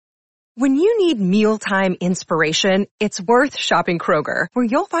When you need mealtime inspiration, it's worth shopping Kroger, where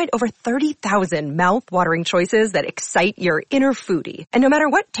you'll find over 30,000 mouth-watering choices that excite your inner foodie. And no matter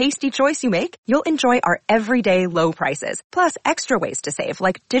what tasty choice you make, you'll enjoy our everyday low prices, plus extra ways to save,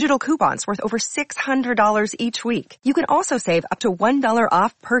 like digital coupons worth over $600 each week. You can also save up to $1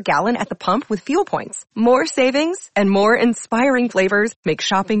 off per gallon at the pump with fuel points. More savings and more inspiring flavors make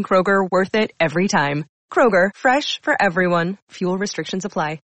shopping Kroger worth it every time. Kroger, fresh for everyone. Fuel restrictions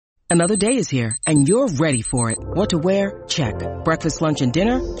apply. Another day is here, and you're ready for it. What to wear? Check. Breakfast, lunch, and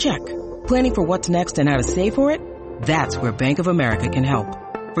dinner? Check. Planning for what's next and how to save for it? That's where Bank of America can help.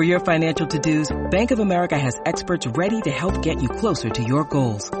 For your financial to-dos, Bank of America has experts ready to help get you closer to your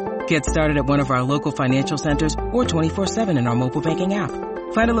goals. Get started at one of our local financial centers or 24/7 in our mobile banking app.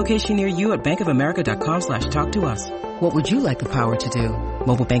 Find a location near you at bankofamerica.com/talktous. What would you like the power to do?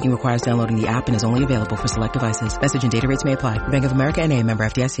 Mobile banking requires downloading the app and is only available for select devices. Message and data rates may apply. Bank of America N.A., member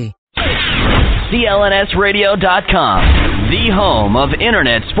FDIC. CLNSradio.com, the home of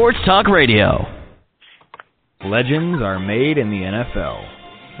Internet Sports Talk Radio. Legends are made in the NFL,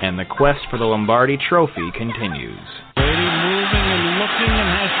 and the quest for the Lombardi Trophy continues. Brady moving and looking and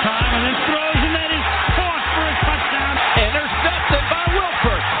has time and then throws, and that is caught for a touchdown. Intercepted by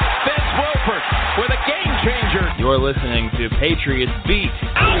Wilfork. Vince Wilfork with a game changer. You're listening to Patriots Beat.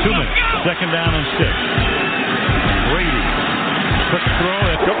 2 minutes, second down and 6. Brady, quick throw,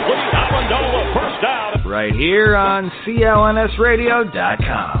 it's complete. Amendola, first down. Right here on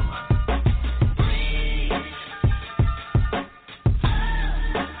CLNSradio.com.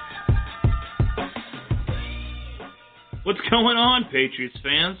 What's going on, Patriots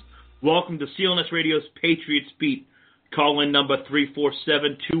fans? Welcome to CLNS Radio's Patriots Beat. Call in number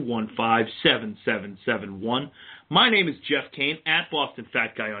 347-215-7771. My name is Jeff Kane, at Boston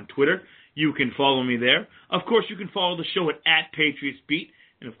Fat Guy on Twitter. You can follow me there. Of course, you can follow the show at Patriots Beat.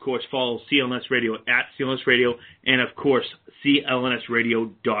 And, of course, follow CLNS Radio at CLNS Radio. And, of course,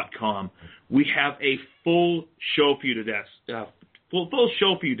 CLNSradio.com. We have a full show for you today. Full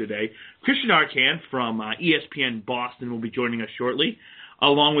show for you today. Christian Arcand from ESPN Boston will be joining us shortly,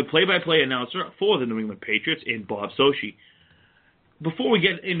 along with play-by-play announcer for the New England Patriots in Bob Socci. Before we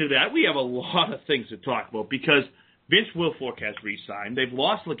get into that, we have a lot of things to talk about because Vince Wilfork has re-signed. They've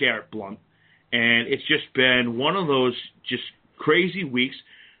lost LeGarrette Blount, and it's just been one of those just crazy weeks.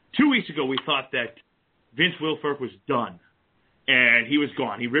 2 weeks ago, we thought that Vince Wilfork was done, and he was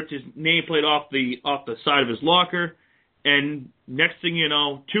gone. He ripped his nameplate off the side of his locker, and next thing you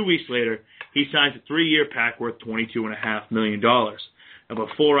know, 2 weeks later, he signs a 3-year pack worth $22.5 million. And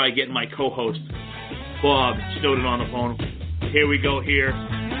before I get my co-host, Bob Snowden, on the phone, here we go here.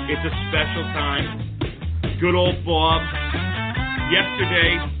 It's a special time. Good old Bob.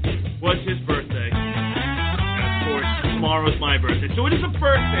 Yesterday was his birthday. And, of course, tomorrow is my birthday. So it is a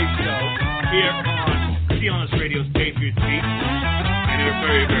birthday show here on CLNS Radio's Patriots Beat. And we're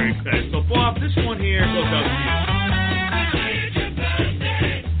very, very excited. So, Bob, this one here goes out to you.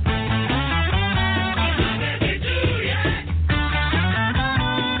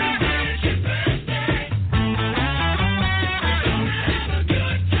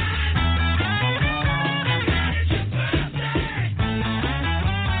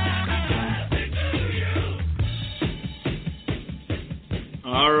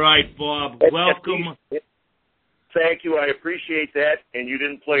 All right, Bob, welcome. Thank you. I appreciate that. And you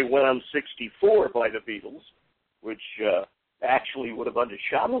didn't play When I'm 64 by the Beatles, which actually would have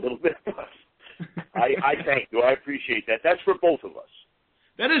undershot a little bit. But I thank you. I appreciate that. That's for both of us.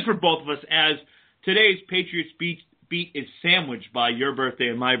 That is for both of us, as today's Patriots Beat is sandwiched by your birthday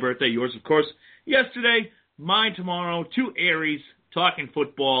and my birthday. Yours, of course, yesterday, mine tomorrow. Two Aries talking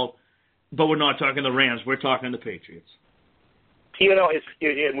football, but we're not talking the Rams. We're talking the Patriots. You know,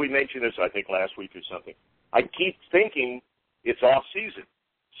 and we mentioned this, I think, last week or something. I keep thinking it's off season,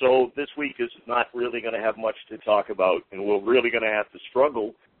 so this week is not really going to have much to talk about, and we're really going to have to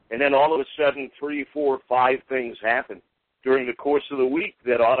struggle. And then all of a sudden, 3, 4, 5 things happen during the course of the week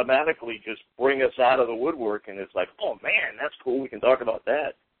that automatically just bring us out of the woodwork, and it's like, oh man, that's cool. We can talk about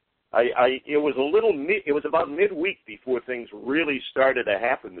that. It was about midweek before things really started to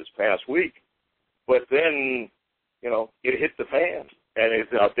happen this past week, but then, you know, it hit the fan, and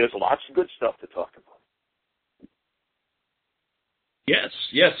there's lots of good stuff to talk about. Yes,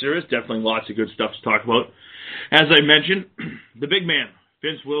 there is definitely lots of good stuff to talk about. As I mentioned, the big man,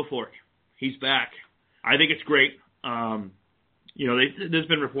 Vince Wilfork, he's back. I think it's great. There's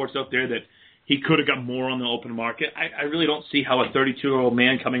been reports out there that he could have got more on the open market. I really don't see how a 32-year-old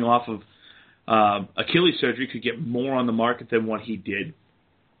man coming off of Achilles surgery could get more on the market than what he did.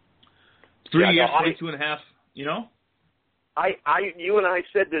 3 years, 22.5. You know, you and I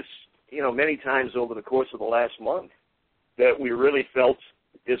said this many times over the course of the last month that we really felt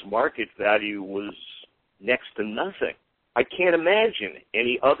his market value was next to nothing. I can't imagine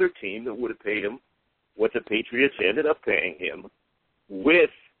any other team that would have paid him what the Patriots ended up paying him, with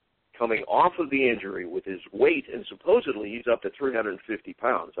coming off of the injury, with his weight, and supposedly he's up to 350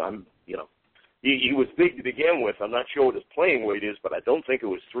 pounds. He was big to begin with. I'm not sure what his playing weight is, but I don't think it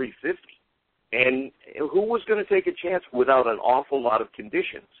was 350. And who was going to take a chance without an awful lot of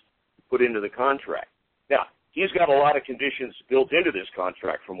conditions put into the contract? Now, he's got a lot of conditions built into this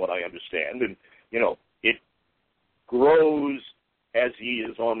contract from what I understand, and, it grows as he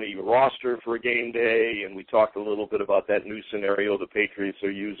is on the roster for a game day, and we talked a little bit about that new scenario the Patriots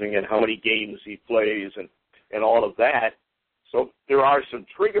are using and how many games he plays and all of that. So there are some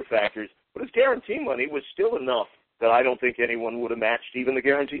trigger factors, but his guarantee money was still enough that I don't think anyone would have matched even the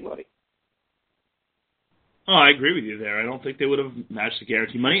guarantee money. Oh, I agree with you there. I don't think they would have matched the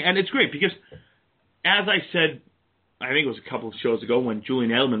guarantee money, and it's great because, as I said, I think it was a couple of shows ago when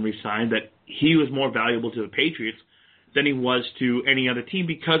Julian Edelman resigned, that he was more valuable to the Patriots than he was to any other team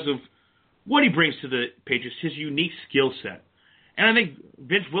because of what he brings to the Patriots, his unique skill set. And I think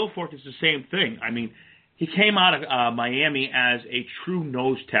Vince Wilfork is the same thing. I mean, he came out of Miami as a true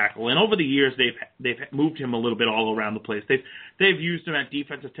nose tackle, and over the years they've moved him a little bit all around the place. They've used him at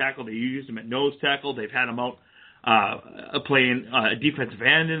defensive tackle, they used him at nose tackle, they've had him out playing defensive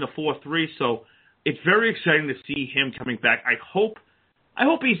end in the 4-3. So it's very exciting to see him coming back. I hope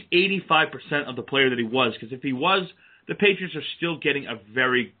he's 85% of the player that he was, because if he was, the Patriots are still getting a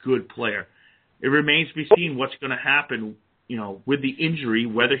very good player. It remains to be seen what's going to happen, with the injury,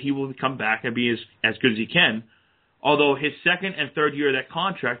 whether he will come back and be as good as he can. Although his second and third year of that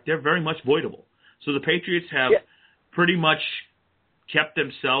contract, they're very much voidable. So the Patriots have pretty much kept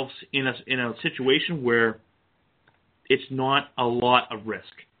themselves in a situation where it's not a lot of risk.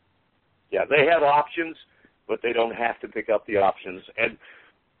 Yeah, they have options, but they don't have to pick up the options. And,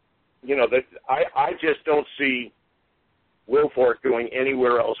 I just don't see Wilfork going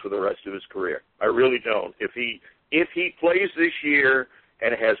anywhere else for the rest of his career. I really don't. If he plays this year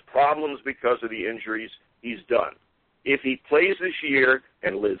and has problems because of the injuries, he's done. If he plays this year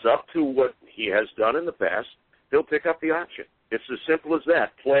and lives up to what he has done in the past, they'll pick up the option. It's as simple as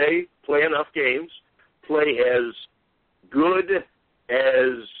that. Play enough games, play as good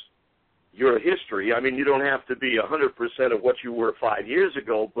as your history. I mean, you don't have to be 100% of what you were 5 years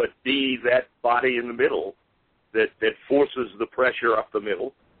ago, but be that body in the middle that forces the pressure up the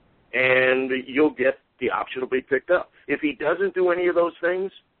middle, and you'll get the option will be picked up. If he doesn't do any of those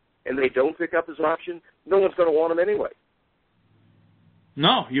things and they don't pick up his option, no one's going to want him anyway.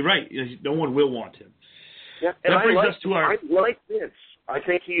 No, you're right. No one will want him. Yeah, and I like Vince. I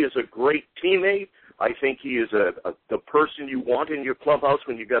think he is a great teammate. I think he is the person you want in your clubhouse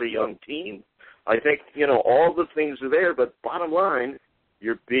when you've got a young team. I think, all the things are there, but bottom line,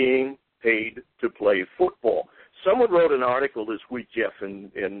 you're being paid to play football. Someone wrote an article this week, Jeff,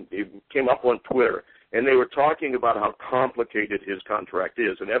 and it came up on Twitter, and they were talking about how complicated his contract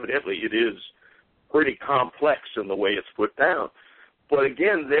is, and evidently it is pretty complex in the way it's put down. But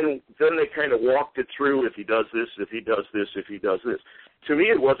again, then they kind of walked it through, if he does this, if he does this, if he does this. To me,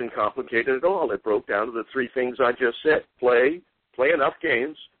 it wasn't complicated at all. It broke down to the three things I just said. Play enough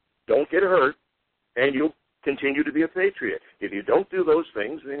games, don't get hurt, and you'll continue to be a Patriot. If you don't do those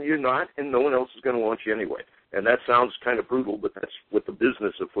things, then you're not, and no one else is going to want you anyway. And that sounds kind of brutal, but that's what the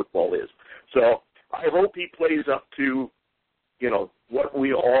business of football is. So I hope he plays up to, what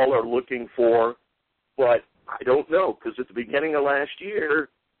we all are looking for, but I don't know, because at the beginning of last year,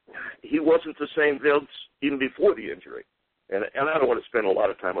 he wasn't the same Vince even before the injury. And I don't want to spend a lot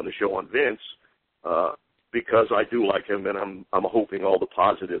of time on the show on Vince because I do like him, and I'm hoping all the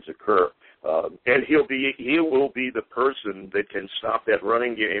positives occur. And he will be the person that can stop that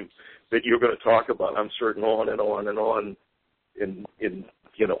running game that you're going to talk about. I'm certain on and on and on in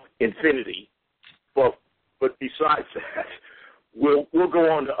infinity. But besides that, we'll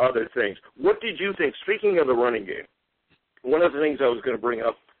go on to other things. What did you think? Speaking of the running game, one of the things I was going to bring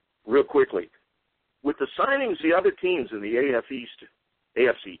up real quickly, with the signings the other teams in the AFC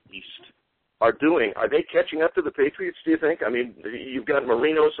East are doing, are they catching up to the Patriots, do you think? I mean, you've got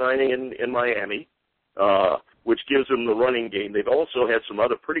Marino signing in Miami, which gives them the running game. They've also had some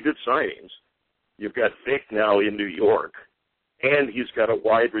other pretty good signings. You've got Vic now in New York, and he's got a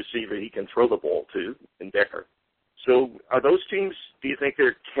wide receiver he can throw the ball to in Decker. So are those teams, do you think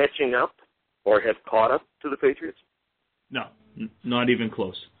they're catching up or have caught up to the Patriots? No, not even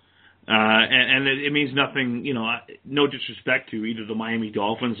close. And it means nothing, no disrespect to either the Miami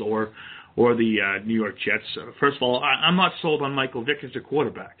Dolphins or the New York Jets. First of all, I'm not sold on Michael Vick as a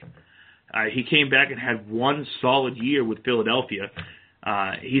quarterback. He came back and had one solid year with Philadelphia.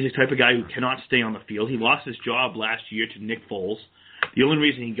 He's the type of guy who cannot stay on the field. He lost his job last year to Nick Foles. The only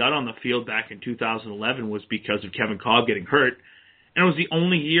reason he got on the field back in 2011 was because of Kevin Kolb getting hurt, and it was the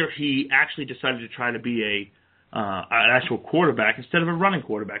only year he actually decided to try to be an actual quarterback instead of a running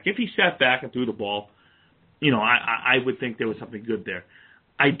quarterback. If he sat back and threw the ball, I would think there was something good there.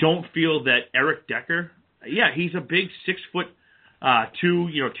 I don't feel that Eric Decker, he's a big 6'2",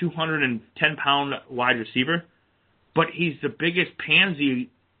 210-pound wide receiver, but he's the biggest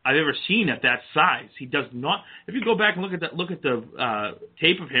pansy I've ever seen at that size. He does not. If you go back and look at the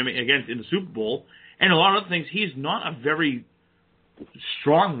tape of him against in the Super Bowl and a lot of other things, he's not a very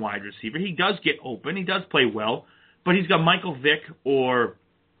strong wide receiver. He does get open. He does play well, but he's got Michael Vick or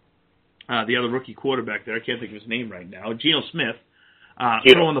the other rookie quarterback there. I can't think of his name right now. Geno Smith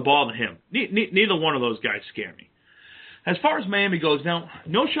throwing the ball to him. Neither one of those guys scare me. As far as Miami goes, now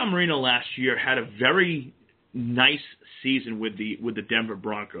Knowshon Moreno last year had a very nice season with the Denver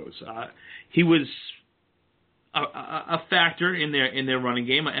Broncos. He was a factor in their running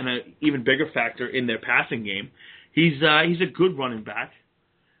game and an even bigger factor in their passing game. He's a good running back.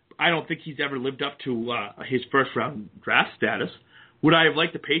 I don't think he's ever lived up to his first round draft status. Would I have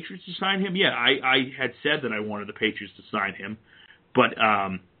liked the Patriots to sign him? Yeah, I had said that I wanted the Patriots to sign him, but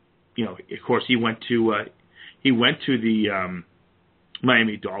of course he went to the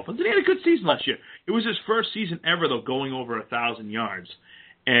Miami Dolphins, and he had a good season last year. It was his first season ever, though, going over 1,000 yards,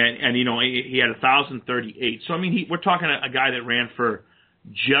 and he had 1,038. So I mean, we're talking a guy that ran for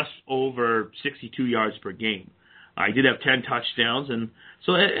just over 62 yards per game. He did have 10 touchdowns, and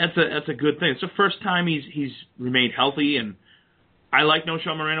so that's a good thing. It's the first time he's remained healthy, and I like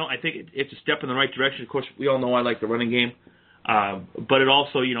Knowshon Moreno. I think it's a step in the right direction. Of course, we all know I like the running game, but it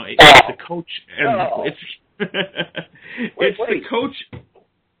also, it's the coach, and it's the coach.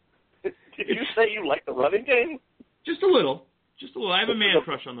 Did you say you like the running game? Just a little. I have a man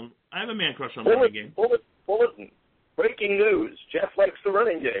crush on them. I have a man crush on the running game. Bulletin. Breaking news. Jeff likes the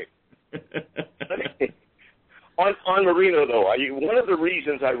running game. On Moreno, though, one of the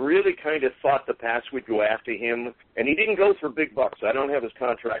reasons I really kind of thought the Pats would go after him, and he didn't go for big bucks. I don't have his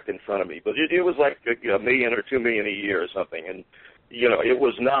contract in front of me, but it was like $1 million or $2 million a year or something, and it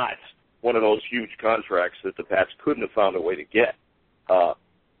was not one of those huge contracts that the Pats couldn't have found a way to get.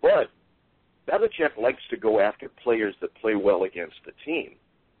 But Belichick likes to go after players that play well against the team,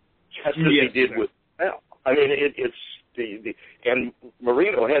 just as he did with Bell. I mean, and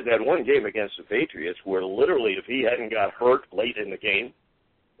Moreno had that one game against the Patriots where literally if he hadn't got hurt late in the game,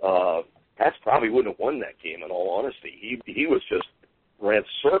 Pats probably wouldn't have won that game, in all honesty. He was just ran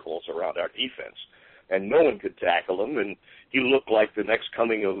circles around our defense, and no one could tackle him, and he looked like the next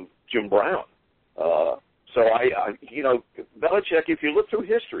coming of Jim Brown. So Belichick, if you look through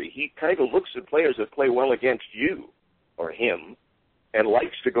history, he kind of looks at players that play well against you or him and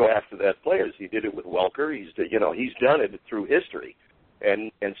likes to go after that players. He did it with Welker. He's done it through history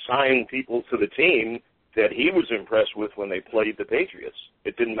and signed people to the team that he was impressed with when they played the Patriots.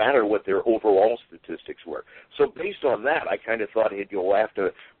 It didn't matter what their overall statistics were. So based on that, I kind of thought he'd go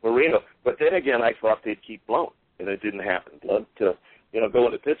after Moreno. But then again, I thought they'd keep blowing, and it didn't happen. Loved to, go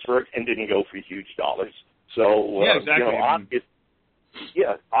into Pittsburgh and didn't go for huge dollars. So, exactly.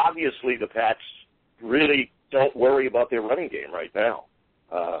 Obviously the Pats really don't worry about their running game right now.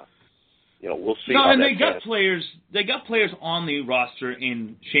 We'll see. No, and they got players on the roster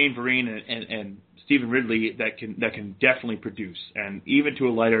in Shane Vereen and Stephen Ridley that can definitely produce, and even to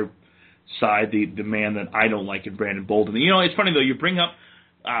a lighter side, the man that I don't like is Brandon Bolden. It's funny though. You bring up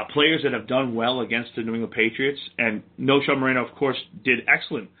players that have done well against the New England Patriots, and Knowshon Moreno, of course, did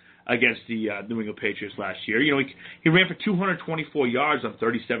excellent against the New England Patriots last year. He ran for 224 yards on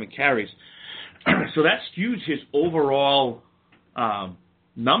 37 carries. So that skews his overall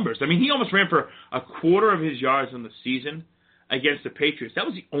numbers. I mean, he almost ran for a quarter of his yards in the season against the Patriots. That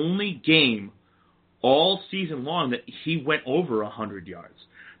was the only game all season long that he went over 100 yards.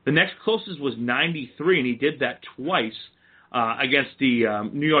 The next closest was 93, and he did that twice against the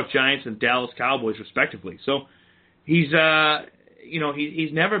New York Giants and Dallas Cowboys, respectively. So he's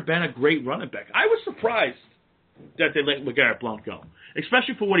never been a great running back. I was surprised that they let LeGarrette Blount go,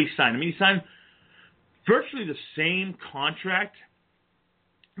 especially for what he signed. I mean, he signed virtually the same contract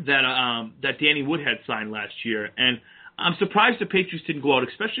that Danny Woodhead signed last year, and I'm surprised the Patriots didn't go out,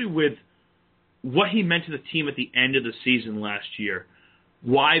 especially with what he meant to the team at the end of the season last year.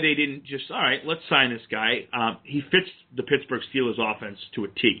 Why they didn't just, all right, let's sign this guy. He fits the Pittsburgh Steelers offense to a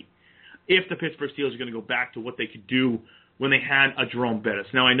T. If the Pittsburgh Steelers are going to go back to what they could do when they had a Jerome Bettis.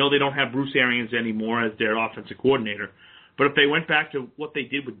 Now, I know they don't have Bruce Arians anymore as their offensive coordinator, but if they went back to what they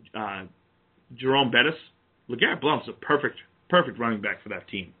did with Jerome Bettis, LeGarrette Blount's a perfect running back for that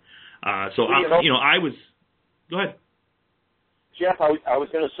team. I was. Go ahead, Jeff. I was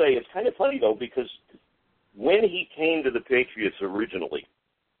going to say it's kind of funny though, because when he came to the Patriots originally,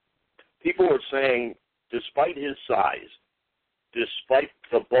 people were saying, despite his size, despite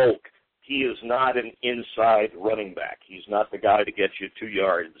the bulk, he is not an inside running back. He's not the guy to get you 2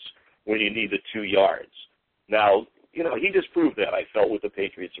 yards when you need the 2 yards. Now, he disproved that, I felt, with the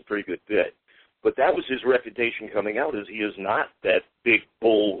Patriots a pretty good bit. But that was his reputation coming out, is he is not that big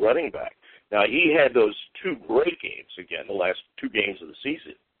bull running back. Now, he had those 2 great games, again, the last 2 games of the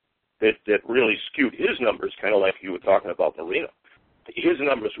season, that really skewed his numbers, kind of like you were talking about Marino. His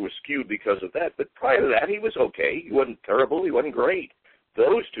numbers were skewed because of that. But prior to that, he was okay. He wasn't terrible. He wasn't great.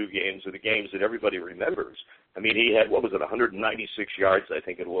 Those 2 games are the games that everybody remembers. I mean, he had, 196 yards, I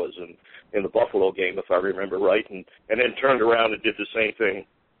think it was, in the Buffalo game, if I remember right, and then turned around and did the same thing,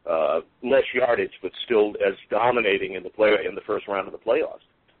 less yardage, but still as dominating in the first round of the playoffs.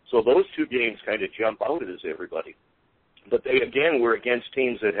 So those 2 games kind of jump out at everybody. But they, again, were against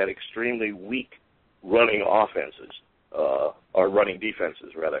teams that had extremely weak running offenses, or running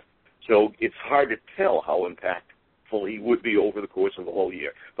defenses, rather. So it's hard to tell how impactful he would be over the course of the whole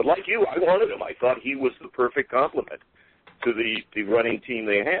year. But like you, I wanted him. I thought he was the perfect complement to the running team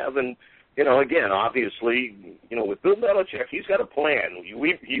they have. And, again, obviously, with Bill Belichick, he's got a plan.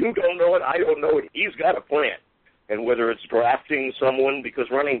 You don't know it, I don't know it. He's got a plan. And whether it's drafting someone, because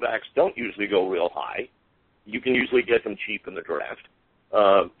running backs don't usually go real high, you can usually get them cheap in the draft.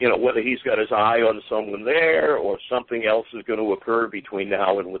 Whether he's got his eye on someone there or something else is going to occur between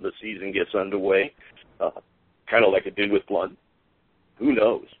now and when the season gets underway, kind of like it did with Blunt. Who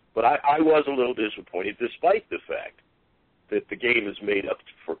knows? But I was a little disappointed, despite the fact that the game is made up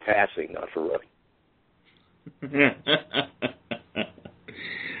for passing, not for running.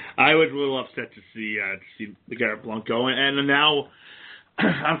 I was a little upset to see LeGarrette Blount go, and now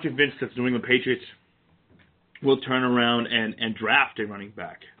I'm convinced that the New England Patriots will turn around and draft a running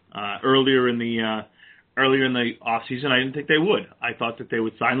back. Earlier in the offseason, I didn't think they would. I thought that they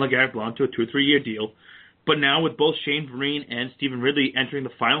would sign LeGarrette Blount to a 2 or 3 year deal. But now with both Shane Vereen and Stephen Ridley entering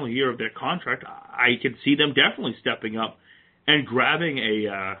the final year of their contract, I could see them definitely stepping up and grabbing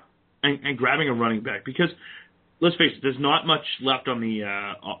a running back, because let's face it, there's not much left on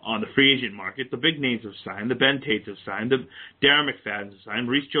the free agent market. The big names have signed. The Ben Tates have signed. The Darren McFadden's have signed.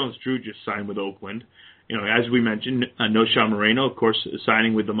 Maurice Jones-Drew just signed with Oakland. As we mentioned, Noshawn Moreno, of course, is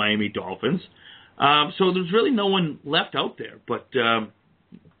signing with the Miami Dolphins. So there's really no one left out there. But,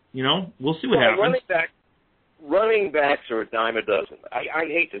 we'll see what happens. Running backs are a dime a dozen. I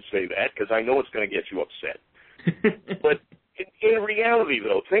hate to say that because I know it's going to get you upset. But in reality,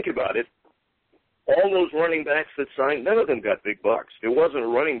 though, think about it. All those running backs that signed, none of them got big bucks. There wasn't a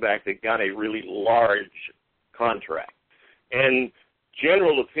running back that got a really large contract. And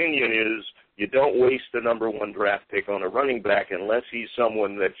general opinion is you don't waste the number 1 draft pick on a running back unless he's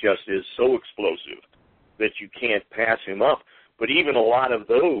someone that just is so explosive that you can't pass him up. But even a lot of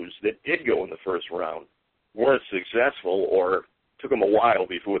those that did go in the first round weren't successful, or took them a while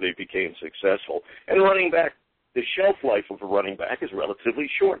before they became successful. And running back, the shelf life of a running back is relatively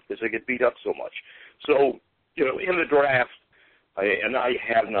short because they get beat up so much. So, in the draft, I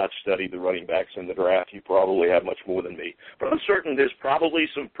have not studied the running backs in the draft. You probably have much more than me. But I'm certain there's probably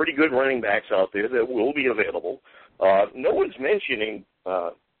some pretty good running backs out there that will be available. No one's mentioning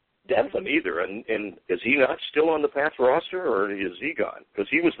Devlin either. And is he not still on the Pats roster, or is he gone? Because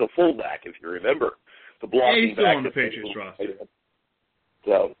he was the fullback, if you remember. The blocking he's still on the Patriots roster.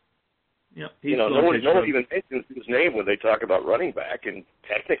 So, yep, no one even mentions his name when they talk about running back, and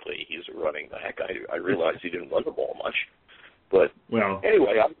technically he's a running back. I realize he didn't run the ball much. But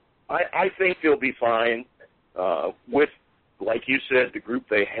anyway, I think they'll be fine with, like you said, the group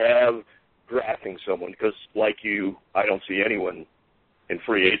they have drafting someone, because like you, I don't see anyone in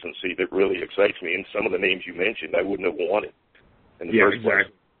free agency that really excites me, and some of the names you mentioned I wouldn't have wanted in the first place.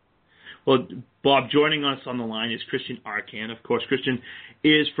 Well, Bob, joining us on the line is Christian Arcand. Of course, Christian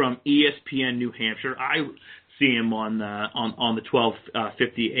is from ESPN New Hampshire. I see him on the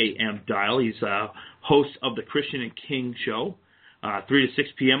 1250 AM dial. He's host of the Christian and King Show, 3 to 6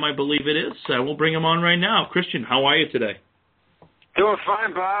 p.m., I believe it is. We'll bring him on right now. Christian, how are you today? Doing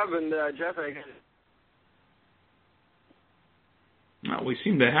fine, Bob, and Jeff. We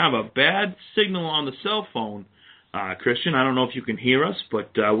seem to have a bad signal on the cell phone, Christian. I don't know if you can hear us,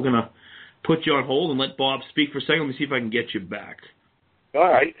 but we're going to put you on hold and let Bob speak for a second. Let me see if I can get you back. All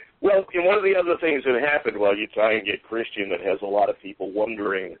right. Well, one of the other things that happened while you try and get Christian that has a lot of people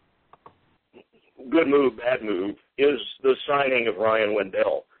wondering, good move, bad move, is the signing of Ryan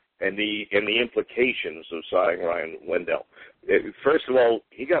Wendell. and the implications of signing Ryan Wendell. First of all,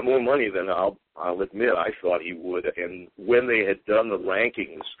 he got more money than I'll admit I thought he would. And when they had done the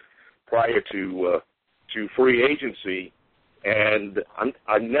rankings prior to free agency, and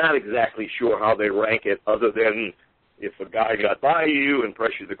I'm not exactly sure how they rank it, other than if a guy got by you and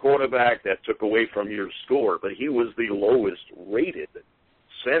pressured the quarterback, that took away from your score. But he was the lowest rated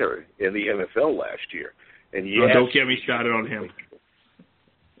center in the NFL last year. And yes, don't get me started on him.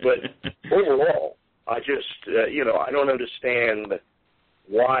 But overall, I just, I don't understand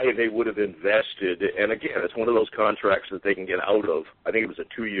why they would have invested. And again, it's one of those contracts that they can get out of. I think it was a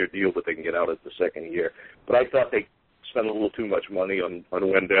 2-year deal, but they can get out of the second year. But I thought they spent a little too much money on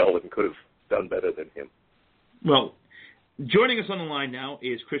Wendell and could have done better than him. Well, joining us on the line now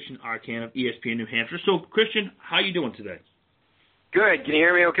is Christian Arcand of ESPN New Hampshire. So, Christian, how are you doing today? Good. Can you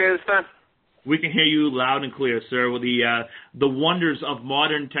hear me okay this time? We can hear you loud and clear, sir, with the wonders of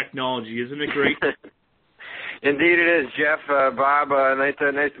modern technology. Isn't it great? Indeed it is, Jeff. Bob, nice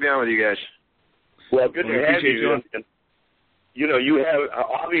to be on with you guys. Well, good to have you. And, you have,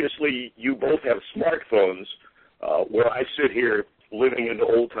 obviously, you both have smartphones, where I sit here living in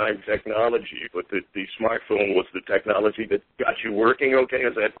old-time technology, but the smartphone was the technology that got you working okay?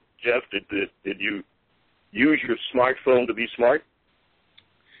 Is that, Jeff, did you use your smartphone to be smart?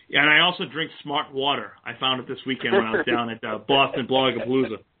 Yeah, and I also drink smart water. I found it this weekend when I was down at Boston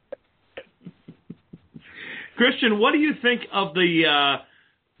Blogapalooza. Christian, what do you think of the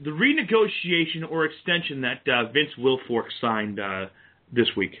renegotiation or extension that Vince Wilfork signed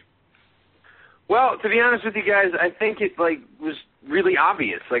this week? Well, to be honest with you guys, I think it was really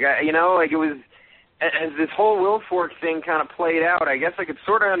obvious. It was, as this whole Wilfork thing kind of played out, I guess I could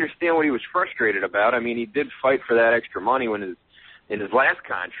sort of understand what he was frustrated about. I mean, he did fight for that extra money in his last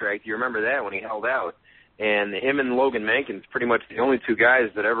contract. You remember that when he held out. And him and Logan Mankins pretty much the only two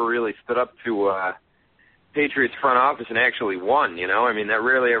guys that ever really stood up to Patriots front office and actually won, I mean, that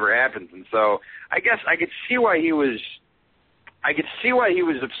rarely ever happens. And so I guess I could see why he was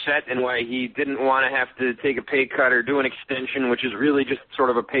upset and why he didn't want to have to take a pay cut or do an extension, which is really just sort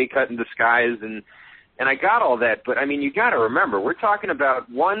of a pay cut in disguise. And I got all that, but I mean, you got to remember, we're talking about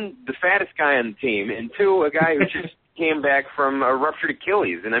one, the fattest guy on the team, and two, a guy who just came back from a ruptured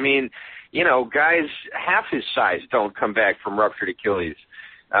Achilles. And I mean, guys half his size don't come back from ruptured Achilles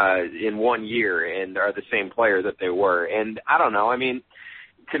in 1 year and are the same player that they were. And I don't know. I mean,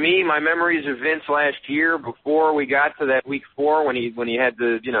 to me, my memories of Vince last year, before we got to that week 4, when he had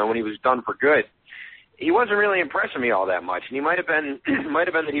the, when he was done for good, he wasn't really impressing me all that much. And he might have been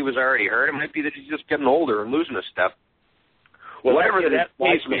that he was already hurt. It might be that he's just getting older and losing a step. Well, whatever that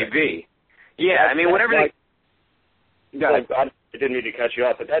case may be. Yeah, I mean, whatever. I didn't mean to cut you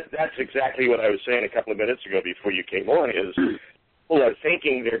off, but that's exactly what I was saying a couple of minutes ago before you came on, is people are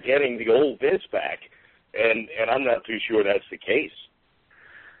thinking they're getting the old Vince back, and I'm not too sure that's the case.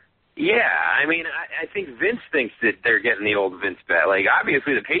 Yeah, I mean, I think Vince thinks that they're getting the old Vince back.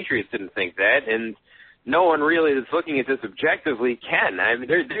 Obviously the Patriots didn't think that, and no one really that's looking at this objectively can. I mean,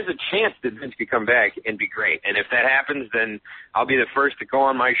 there's a chance that Vince could come back and be great. And if that happens, then I'll be the first to go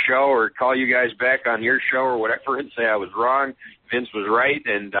on my show or call you guys back on your show or whatever and say I was wrong, Vince was right,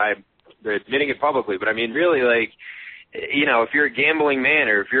 and I'm admitting it publicly. But I mean, really, if you're a gambling man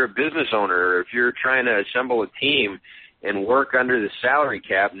or if you're a business owner or if you're trying to assemble a team and work under the salary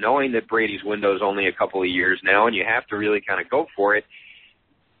cap, knowing that Brady's window is only a couple of years now and you have to really kind of go for it,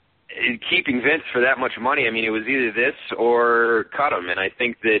 keeping Vince for that much money, I mean, it was either this or cut him. And I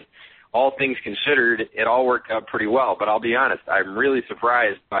think that all things considered, it all worked out pretty well. But I'll be honest, I'm really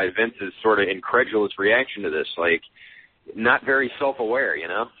surprised by Vince's sort of incredulous reaction to this. Not very self-aware,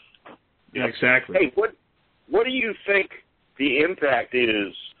 Yeah, exactly. Hey, what do you think the impact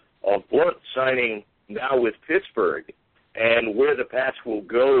is of Blunt signing now with Pittsburgh and where the Pats will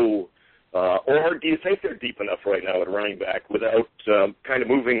go? Or do you think they're deep enough right now at running back without kind of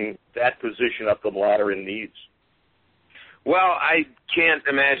moving that position up the ladder in needs? Well, I can't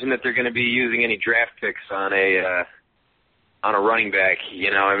imagine that they're going to be using any draft picks on a running back.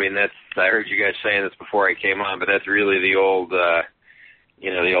 I mean, I heard you guys saying this before I came on, but that's really the old the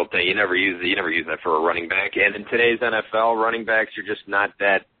old thing. You never use that for a running back. And in today's NFL, running backs are just not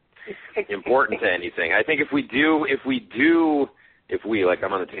that important to anything. I think if I'm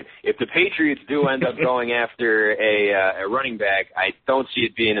on the team, if the Patriots do end up going after a running back, I don't see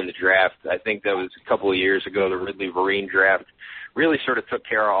it being in the draft. I think that was a couple of years ago, the Ridley Vereen draft really sort of took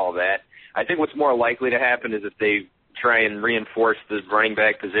care of all that. I think what's more likely to happen is if they try and reinforce the running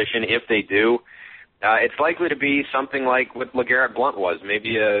back position. If they do, it's likely to be something like what LeGarrette Blount was,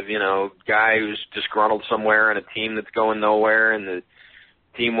 maybe a guy who's disgruntled somewhere on a team that's going nowhere, and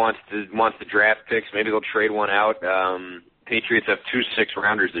team wants to draft picks. Maybe they'll trade one out. Patriots have 2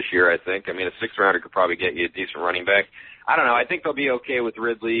 6-rounders this year, I think. I mean, a 6-rounder could probably get you a decent running back. I don't know. I think they'll be okay with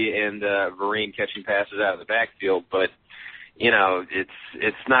Ridley and Vereen catching passes out of the backfield, but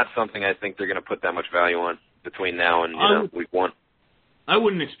it's not something I think they're going to put that much value on between now and week 1. I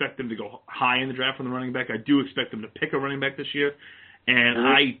wouldn't expect them to go high in the draft from the running back. I do expect them to pick a running back this year,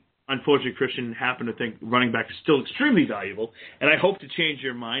 and unfortunately, Christian, happen to think running back is still extremely valuable, and I hope to change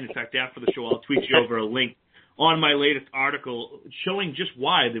your mind. In fact, after the show, I'll tweet you over a link on my latest article showing just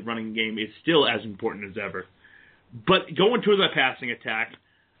why the running game is still as important as ever. But going to the passing attack,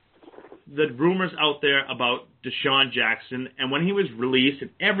 the rumors out there about Deshaun Jackson, and when he was released,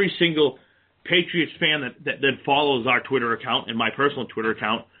 and every single Patriots fan that follows our Twitter account and my personal Twitter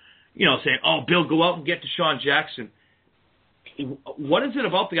account, saying, "Oh, Bill, go out and get Deshaun Jackson." What is it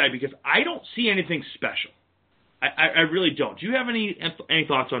about the guy? Because I don't see anything special. I really don't. Do you have any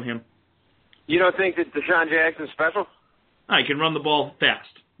thoughts on him? You don't think that Deshaun Jackson's special? No, he can run the ball fast.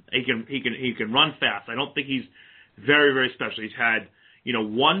 He can run fast. I don't think he's very, very special. He's had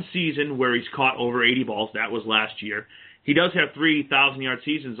one season where he's caught over 80 balls. That was last year. He does have 3,000-yard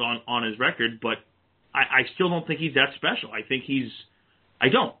seasons on his record, but I still don't think he's that special. I think I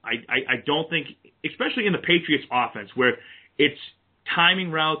don't think, especially in the Patriots offense, where it's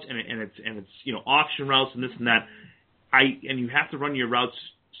timing routes and it's option routes and this and that. And you have to run your routes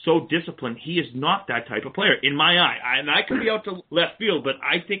so disciplined. He is not that type of player in my eye. And I could be out to left field, but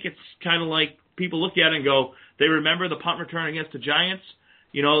I think it's kind of like people look at it and go, they remember the punt return against the Giants.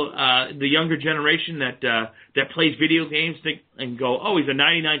 The younger generation that plays video games and go, oh, he's a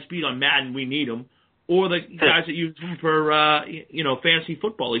 99 speed on Madden, we need him. Or the guys that use him for fantasy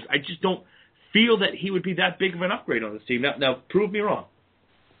football leagues. I just don't feel that he would be that big of an upgrade on this team. Now prove me wrong.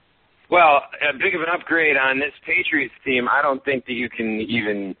 Well, a big of an upgrade on this Patriots team, I don't think that you can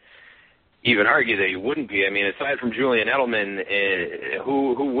even argue that he wouldn't be. I mean, aside from Julian Edelman,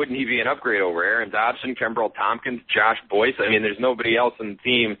 who wouldn't he be an upgrade over? Aaron Dobson, Kembrell Tompkins, Josh Boyce? I mean, there's nobody else on the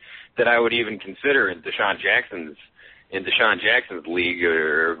team that I would even consider in Deshaun Jackson's league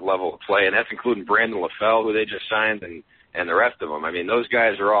or level of play, and that's including Brandon LaFell, who they just signed, and the rest of them. I mean, those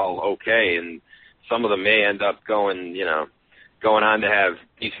guys are all okay, and some of them may end up going on to have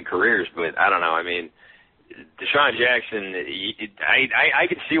decent careers, but I don't know. I mean, Deshaun Jackson, I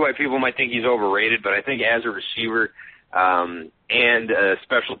could see why people might think he's overrated, but I think as a receiver and a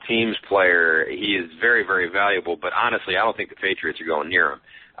special teams player, he is very, very valuable. But honestly, I don't think the Patriots are going near him.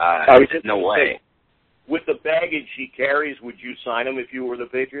 No way. With the baggage he carries, would you sign him if you were the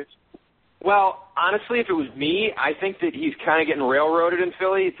Patriots? Well, honestly, if it was me, I think that he's kind of getting railroaded in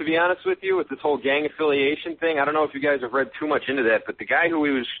Philly, to be honest with you, with this whole gang affiliation thing. I don't know if you guys have read too much into that, but the guy who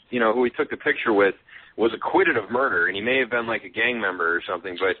he took the picture with was acquitted of murder, and he may have been like a gang member or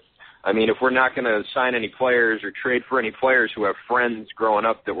something. But, I mean, if we're not going to sign any players or trade for any players who have friends growing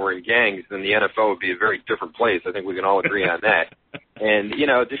up that were in gangs, then the NFL would be a very different place. I think we can all agree on that. And,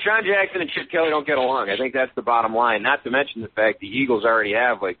 Deshaun Jackson and Chip Kelly don't get along. I think that's the bottom line, not to mention the fact the Eagles already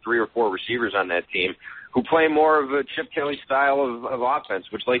have like 3 or 4 receivers on that team who play more of a Chip Kelly style of offense,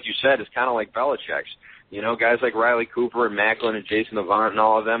 which, like you said, is kind of like Belichick's. Guys like Riley Cooper and Macklin and Jason Avant and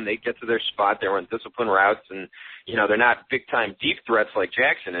all of them, they get to their spot. They run disciplined routes, and, they're not big-time deep threats like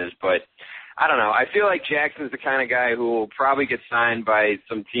Jackson is. But I don't know. I feel like Jackson's the kind of guy who will probably get signed by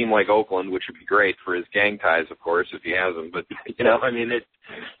some team like Oakland, which would be great for his gang ties, of course, if he has them. But, it's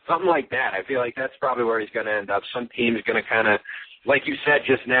something like that. I feel like that's probably where he's going to end up. Some team's going to kind of, like you said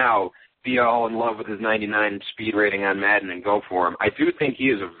just now, be all in love with his 99 speed rating on Madden and go for him. I do think he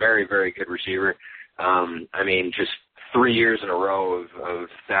is a very, very good receiver. Just 3 years in a row of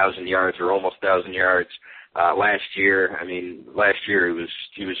 1,000 yards or almost 1,000 yards. Last year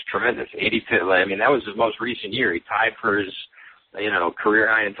he was tremendous. 82. That was his most recent year. He tied for his, career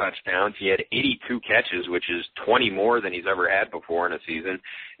high in touchdowns. He had 82 catches, which is 20 more than he's ever had before in a season,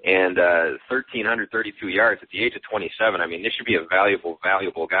 and 1,332 yards at the age of 27. This should be a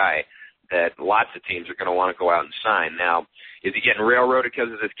valuable guy that lots of teams are going to want to go out and sign. Now, is he getting railroaded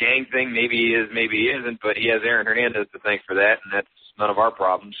because of this gang thing? Maybe he is, maybe he isn't, but he has Aaron Hernandez to thank for that, and that's none of our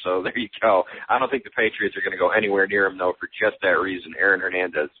problems, so there you go. I don't think the Patriots are going to go anywhere near him, though, for just that reason. Aaron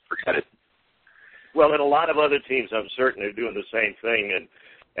Hernandez, forget it. Well, and a lot of other teams, I'm certain, are doing the same thing,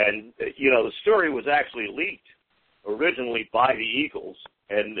 and the story was actually leaked originally by the Eagles,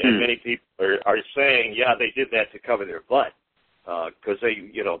 and many people are saying, yeah, they did that to cover their butt. Because they're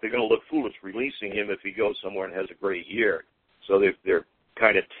going to look foolish releasing him if he goes somewhere and has a great year. So they're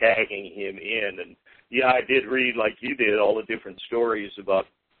kind of tagging him in. And, yeah, I did read, like you did, all the different stories about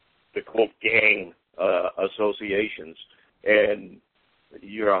the, quote, gang associations. And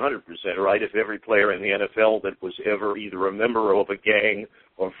you're 100% right. If every player in the NFL that was ever either a member of a gang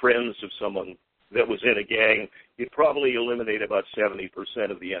or friends of someone that was in a gang, you'd probably eliminate about 70%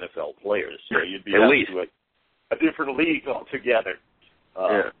 of the NFL players. So you'd be at least to a different league altogether.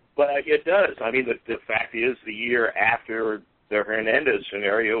 But it does. I mean, the fact is, the year after the Hernandez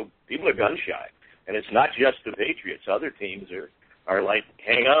scenario, people are gun-shy. And it's not just the Patriots. Other teams are like,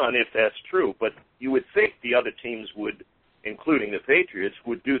 hang on if that's true. But you would think the other teams would, including the Patriots,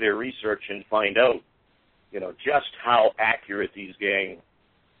 would do their research and find out, just how accurate these gang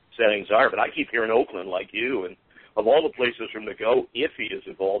settings are. But I keep hearing Oakland, like you, and of all the places for him to go, if he is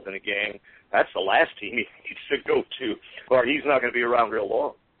involved in a gang, that's the last team he needs to go to, or he's not going to be around real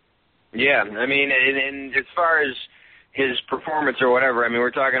long. Yeah, I mean, and as far as his performance or whatever, I mean,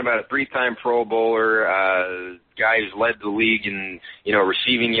 we're talking about a 3-time Pro Bowler, guy who's led the league in,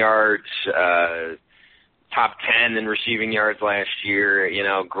 receiving yards, top 10 in receiving yards last year,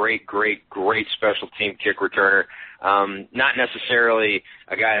 great special team kick returner. Not necessarily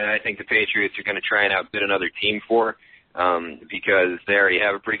a guy that I think the Patriots are going to try and outbid another team for, because they already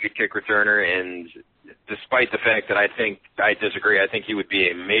have a pretty good kick returner, and despite the fact that I disagree, I think he would be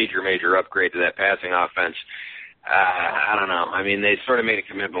a major upgrade to that passing offense. I don't know. I mean, they sort of made a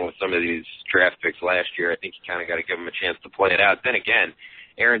commitment with some of these draft picks last year. I think you kind of got to give them a chance to play it out. Then again,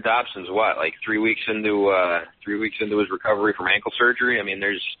 Aaron Dobson's like 3 weeks into his recovery from ankle surgery. I mean,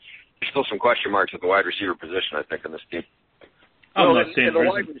 there's still some question marks at the wide receiver position, I think, on this team. And the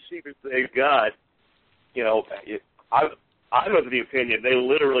wide receivers they've got, I'm of the opinion they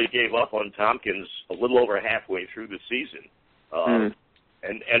literally gave up on Tompkins a little over halfway through the season,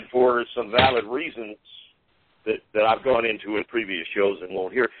 and for some valid reasons that I've gone into in previous shows and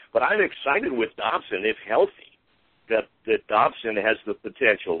won't hear. But I'm excited with Dobson, if healthy, that Dobson has the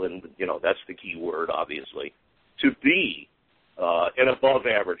potential, and that's the key word, obviously, to be an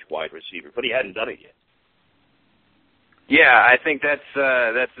above-average wide receiver. But he hadn't done it yet. Yeah, I think that's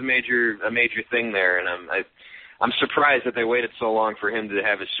a major thing there, and I'm surprised that they waited so long for him to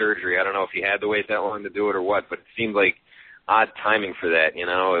have his surgery. I don't know if he had to wait that long to do it or what, but it seemed like odd timing for that. It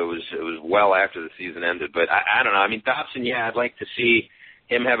was well after the season ended. But I don't know. I mean, Dobson, I'd like to see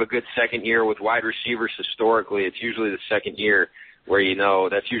him have a good second year. With wide receivers historically. It's usually the second year where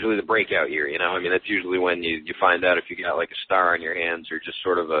that's usually the breakout year. I mean, that's usually when you find out if you got like a star on your hands or just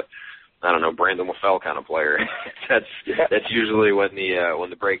sort of a, I don't know, Brandon LaFell kind of player. That's usually when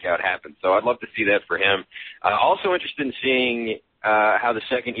the breakout happens. So I'd love to see that for him. Also interested in seeing how the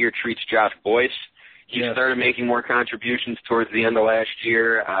second year treats Josh Boyce. He started making more contributions towards the end of last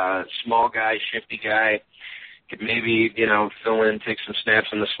year. Small guy, shifty guy, could maybe fill in, take some snaps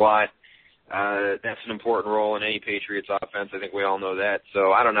in the slot. That's an important role in any Patriots offense. I think we all know that.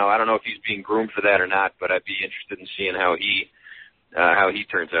 So I don't know. I don't know if he's being groomed for that or not, but I'd be interested in seeing how he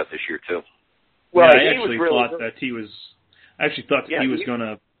turns out this year too. Well, I actually thought that he was going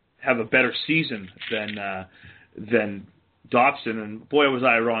to have a better season than Dobson, and boy, was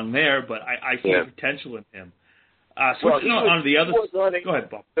I wrong there. But I see potential in him. Switching on to the other. Go ahead,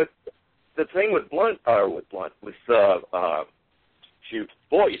 Bob. The thing with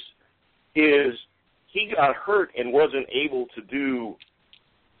Boyce is he got hurt and wasn't able to do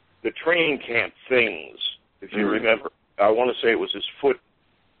the training camp things. If you remember, I want to say it was his foot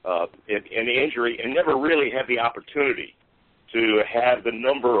an injury, and never really had the opportunity to have the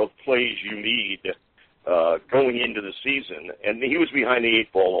number of plays you need going into the season. And he was behind the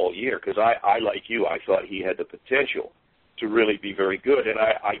 8 ball all year because I, like you, I thought he had the potential to really be very good. And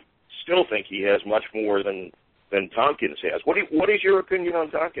I still think he has much more than Tompkins has. What is your opinion on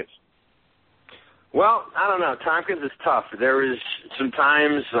Tompkins? Well, I don't know. Tompkins is tough. There was some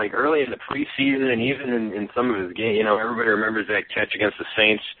times, like early in the preseason and even in some of his games, everybody remembers that catch against the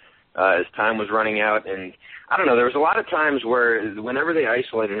Saints as time was running out. And I don't know, there was a lot of times where whenever they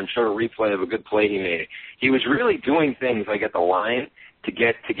isolated him, showed a replay of a good play he made, he was really doing things like at the line to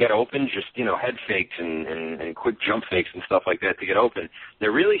get open, just, head fakes and quick jump fakes and stuff like that to get open.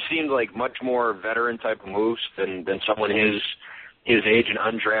 There really seemed like much more veteran type of moves than someone his age, an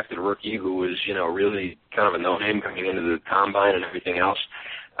undrafted rookie who was, really kind of a no-name coming into the combine and everything else.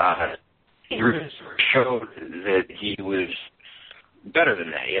 He really showed that he was better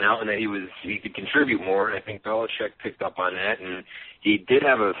than that, and that he could contribute more, and I think Belichick picked up on that, and he did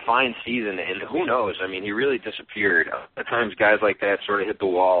have a fine season, and who knows, I mean, he really disappeared. At times guys like that sort of hit the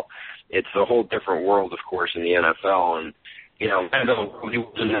wall. It's a whole different world, of course, in the NFL, and, I know he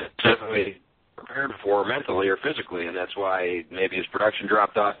wasn't necessarily prepared for mentally or physically, and that's why maybe his production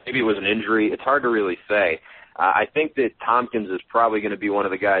dropped off. Maybe it was an injury. It's hard to really say. I think that Tompkins is probably going to be one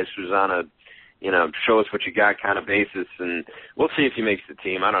of the guys who's on a show us what you got kind of basis, and we'll see if he makes the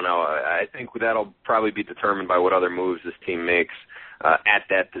team. I don't know. I think that'll probably be determined by what other moves this team makes at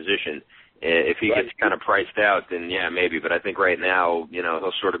that position. If he gets kind of priced out, then yeah, maybe. But I think right now,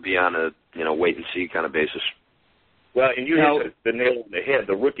 he'll sort of be on a wait and see kind of basis. Well, and you hit the nail on the head.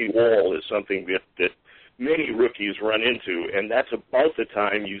 The rookie wall is something that many rookies run into, and that's about the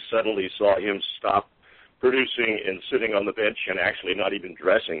time you suddenly saw him stop producing and sitting on the bench and actually not even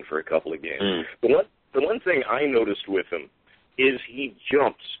dressing for a couple of games. The one thing I noticed with him is he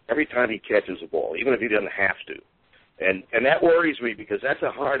jumps every time he catches a ball, even if he doesn't have to. And that worries me because that's a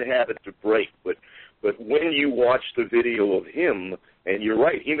hard habit to break. But when you watch the video of him, and you're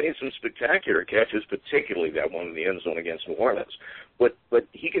right, he made some spectacular catches, particularly that one in the end zone against New Orleans. But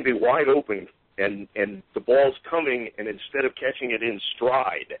he can be wide open, and the ball's coming, and instead of catching it in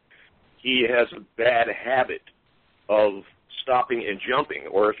stride, he has a bad habit of stopping and jumping,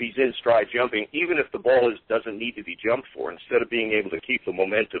 or if he's in stride jumping, even if the ball doesn't need to be jumped for, instead of being able to keep the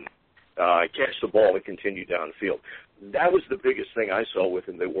momentum, catch the ball and continue downfield. That was the biggest thing I saw with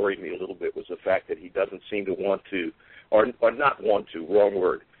him that worried me a little bit, was the fact that he doesn't seem to want to, or not want to, wrong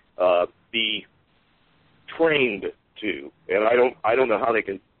word, be trained to. And I don't know how they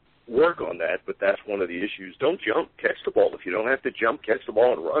can work on that, but that's one of the issues. Don't jump, catch the ball. If you don't have to jump, catch the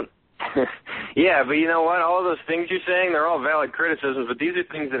ball and run. Yeah, but you know what? All of those things you're saying, they're all valid criticisms, but these are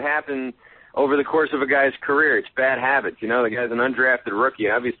things that happen over the course of a guy's career. It's bad habits. The guy's an undrafted rookie.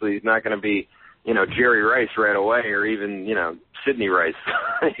 Obviously, he's not going to be, Jerry Rice right away, or even, Sidney Rice.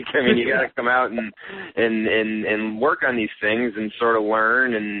 I mean, you got to come out and work on these things and sort of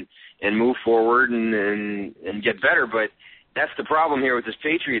learn and move forward and get better. But that's the problem here with this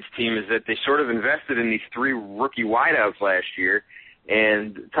Patriots team, is that they sort of invested in these 3 rookie wideouts last year.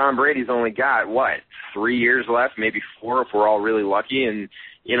 And Tom Brady's only got, 3 years left, maybe 4 if we're all really lucky. And,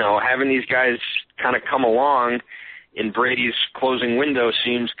 having these guys kind of come along in Brady's closing window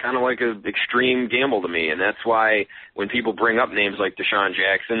seems kind of like an extreme gamble to me. And that's why when people bring up names like Deshaun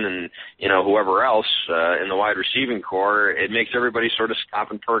Jackson and, whoever else in the wide receiving core, it makes everybody sort of stop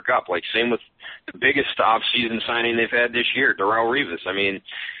and perk up. Like, same with the biggest off-season signing they've had this year, Darrelle Revis. I mean,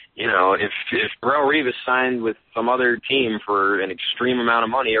 if Darrelle Revis signed with some other team for an extreme amount of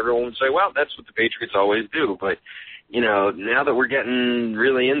money, everyone would say, well, that's what the Patriots always do. But, now that we're getting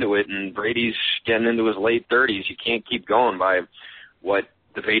really into it and Brady's getting into his late 30s, you can't keep going by what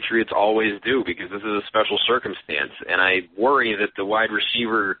the Patriots always do, because this is a special circumstance. And I worry that the wide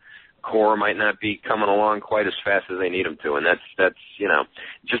receiver core might not be coming along quite as fast as they need them to. And that's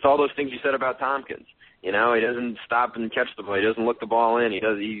just all those things you said about Tompkins. He doesn't stop and catch the ball. He doesn't look the ball in.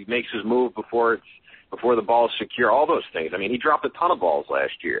 He makes his move before the ball is secure. All those things. I mean, he dropped a ton of balls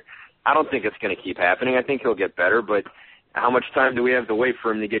last year. I don't think it's going to keep happening. I think he'll get better, but how much time do we have to wait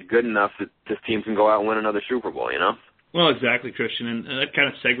for him to get good enough that this team can go out and win another Super Bowl, Well, exactly, Christian, and that kind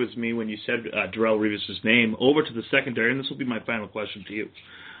of segues me when you said Darrelle Revis' name over to the secondary, and this will be my final question to you.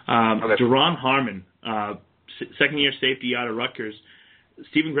 Okay. Deron Harmon, second-year safety out of Rutgers.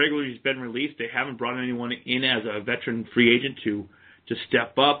 Stephen Gregory's been released. They haven't brought anyone in as a veteran free agent to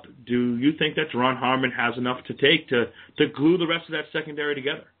step up. Do you think that Deron Harmon has enough to take to glue the rest of that secondary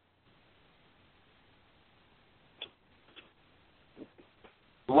together?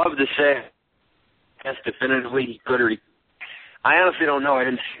 Love to say yes, definitively he could. I honestly don't know. I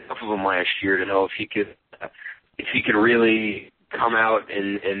didn't see enough of him last year to know if he could really come out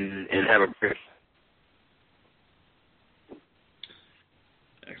and have a great.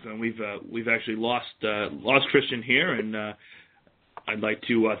 Excellent. We've actually lost Christian here, and I'd like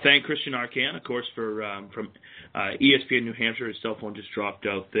to thank Christian Arcand, of course, from ESPN New Hampshire. His cell phone just dropped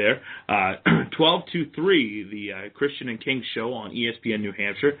out there. 1223, the Christian and King show on ESPN New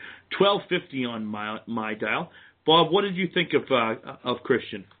Hampshire. 1250 on my dial. Bob, what did you think of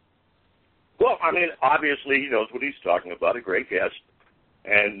Christian? Well, I mean, obviously he knows what he's talking about. A great guest,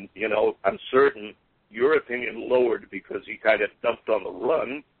 and I'm certain your opinion lowered because he kind of dumped on the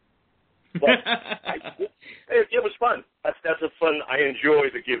run. But it was fun. That's a fun. I enjoy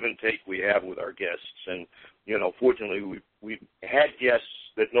the give and take we have with our guests, and fortunately we had guests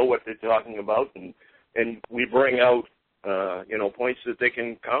that know what they're talking about, and we bring out points that they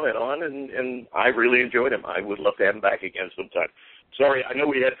can comment on, and I really enjoyed him. I would love to have him back again sometime. Sorry, I know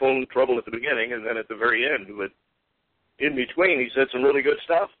we had phone trouble at the beginning and then at the very end, but in between he said some really good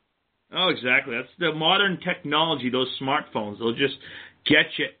stuff. Oh, exactly. That's the modern technology, those smartphones. They'll just get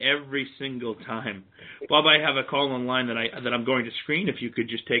you every single time. Bob, I have a call online that I'm going to screen. If you could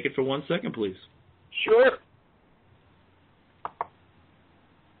just take it for 1 second, please. Sure.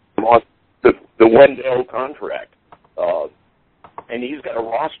 The Wendell contract. And he's got a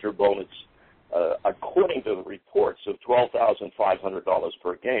roster bonus according to the reports, of $12,500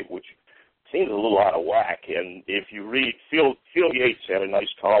 per game, which seems a little out of whack. And if you read, Phil Yates had a nice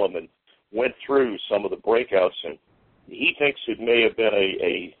column and went through some of the breakouts, and he thinks it may have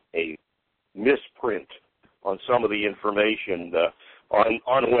been a misprint on some of the information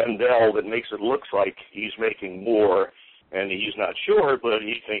on Wendell that makes it look like he's making more, and he's not sure, but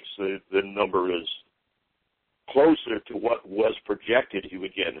he thinks the number is closer to what was projected he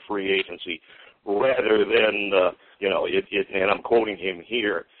would get in free agency, rather than, and I'm quoting him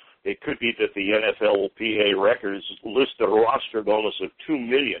here, it could be that the NFLPA records list a roster bonus of $2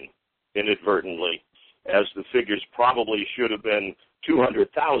 million inadvertently, as the figures probably should have been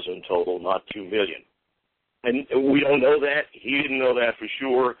 $200,000 total, not $2 million. And we don't know that. He didn't know that for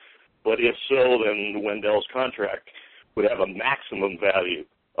sure. But if so, then Wendell's contract would have a maximum value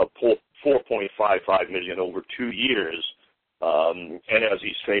of $4.55 million over 2 years. And as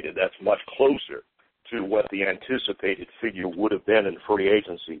he stated, that's much closer to what the anticipated figure would have been in free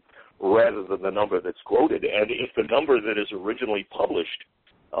agency, rather than the number that's quoted. And if the number that is originally published,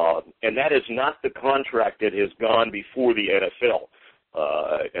 and that is not the contract that has gone before the NFL,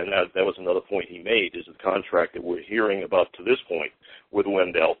 and that was another point he made, is the contract that we're hearing about to this point with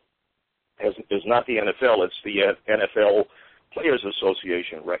Wendell is not the NFL, it's the NFL Players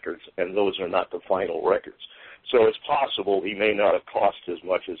Association records, and those are not the final records. So it's possible he may not have cost as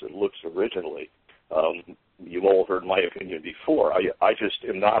much as it looks originally. You've all heard my opinion before. I just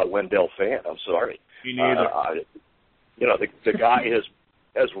am not a Wendell fan. I'm sorry. Me neither. The guy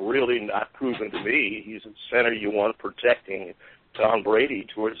has really not proven to me he's a center you want protecting Tom Brady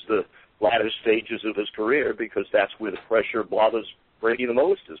towards the latter stages of his career, because that's where the pressure bothers Brady the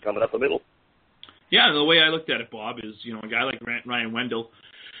most, is coming up the middle. Yeah, the way I looked at it, Bob, is, a guy like Ryan Wendell,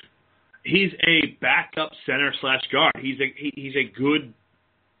 he's a backup center / guard. He's a good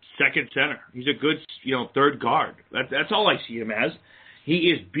second center. He's a good, third guard. That's all I see him as.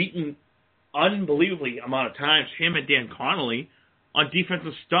 He is beaten unbelievably amount of times, him and Dan Connolly, on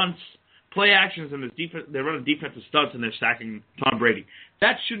defensive stunts, play actions, and they're running defensive stunts, and they're sacking Tom Brady.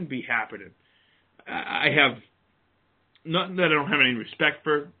 That shouldn't be happening. I have not that I don't have any respect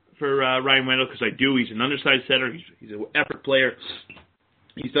for Ryan Wendell, because I do. He's an undersized center. He's an effort player.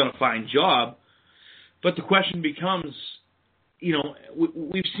 He's done a fine job. But the question becomes,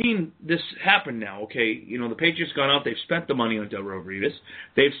 we've seen this happen now, okay? The Patriots gone out. They've spent the money on Del Rodriguez.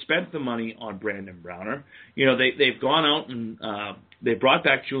 They've spent the money on Brandon Browner. They've gone out and they brought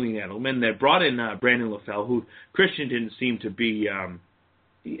back Julian Edelman. They brought in Brandon LaFell, who Christian didn't seem to be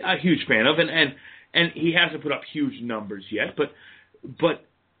a huge fan of, and he hasn't put up huge numbers yet. But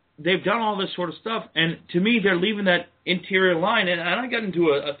they've done all this sort of stuff, and to me, they're leaving that interior line. And I got into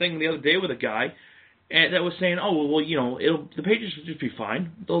a thing the other day with a guy that was saying, the Patriots will just be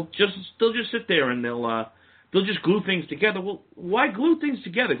fine. They'll just sit there and they'll just glue things together. Well, why glue things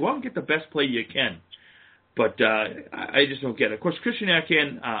together? Go out and get the best play you can. But I just don't get it. Of course, Christian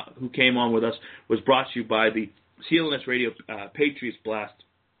Arcand, who came on with us, was brought to you by the CLNS Radio Patriots Blast.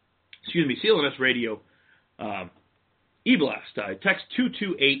 CLNS Radio E-Blast. Text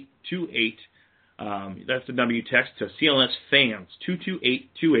 22828. That's the number you text to CLNS fans,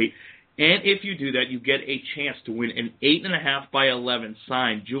 22828. And if you do that, you get a chance to win an 8.5 by 11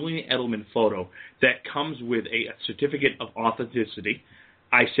 signed Julian Edelman photo that comes with a certificate of authenticity.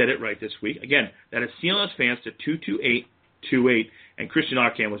 I said it right this week. Again, that is CLNS fans to 22828. And Christian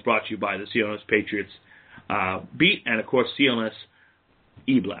Arcand was brought to you by the CLNS Patriots Beat and, of course, CLNS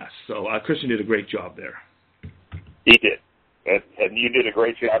E-Blast. So Christian did a great job there. He did. And you did a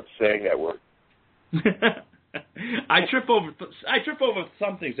great job saying that word. I trip over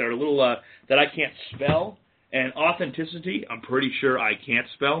some things that are a little that I can't spell, and authenticity, I'm pretty sure I can't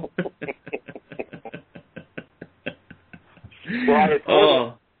spell.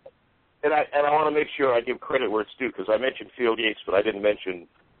 Well, and I want to make sure I give credit where it's due, because I mentioned Phil Yates, but I didn't mention,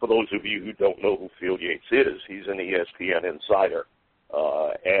 for those of you who don't know who Phil Yates is, he's an ESPN insider,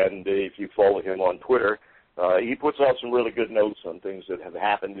 and if you follow him on Twitter, he puts out some really good notes on things that have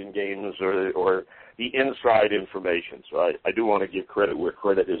happened in games or the inside information. So I do want to give credit where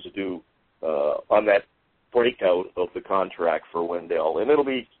credit is due on that breakout of the contract for Wendell. And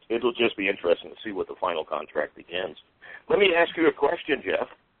it'll just be interesting to see what the final contract begins. Let me ask you a question, Jeff.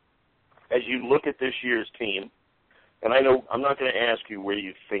 As you look at this year's team, and I know I'm not going to ask you where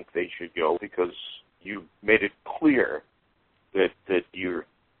you think they should go, because you made it clear that you're,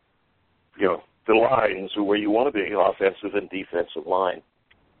 the lines are where you want to be, offensive and defensive line.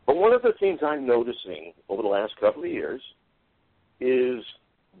 But one of the things I'm noticing over the last couple of years is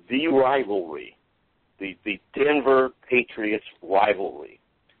the rivalry, the Denver Patriots rivalry.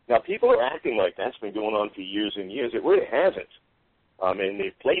 Now, people are acting like that's been going on for years and years. It really hasn't. I mean,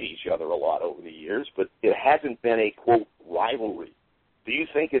 they've played each other a lot over the years, but it hasn't been a, quote, rivalry. Do you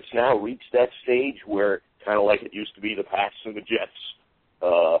think it's now reached that stage where, kind of like it used to be the Pats and the Jets,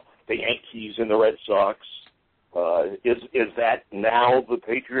 the Yankees and the Red Sox, is that now the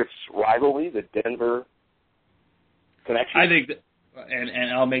Patriots' rivalry, the Denver connection? I think that,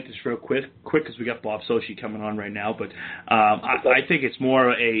 and I'll make this real quick because we got Bob Socci coming on right now, but I think it's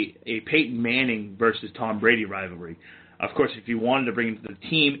more a Peyton Manning versus Tom Brady rivalry. Of course, if you wanted to bring him to the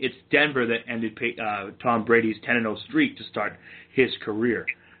team, it's Denver that ended Tom Brady's 10-0 streak to start his career.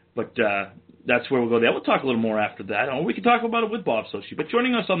 But that's where we'll go there. We'll talk a little more after that, or we can talk about it with Bob Socci. But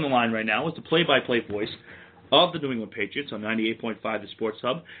joining us on the line right now is the play-by-play voice of the New England Patriots on 98.5 The Sports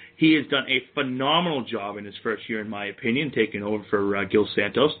Hub. He has done a phenomenal job in his first year, in my opinion, taking over for Gil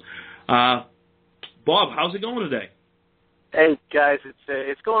Santos. Bob, how's it going today? Hey, guys,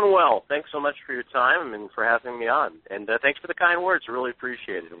 it's going well. Thanks so much for your time and for having me on. And thanks for the kind words. I really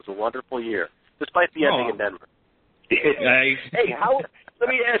appreciate it. It was a wonderful year, despite the ending in Denver. Hey, let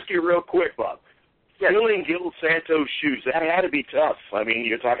me ask you real quick, Bob. Yes. Filling Gil Santos' shoes, that had to be tough. I mean,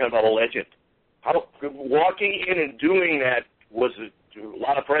 you're talking about a legend. How walking in and doing that, was it a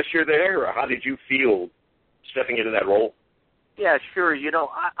lot of pressure there, or how did you feel stepping into that role? Yeah, sure. You know,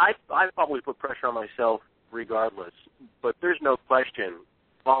 I probably put pressure on myself regardless, but there's no question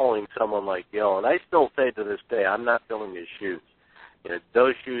following someone like Gil, and I still say to this day, I'm not filling his shoes. You know,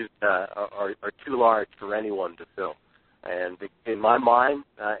 those shoes are too large for anyone to fill. And in my mind,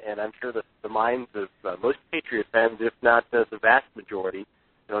 and I'm sure that the minds of most Patriot fans, if not the vast majority,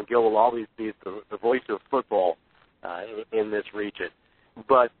 you know, Gil will always be the voice of football in this region.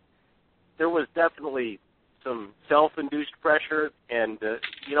 But there was definitely some self-induced pressure, and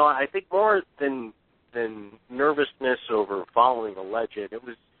you know, I think more than nervousness over following a legend, it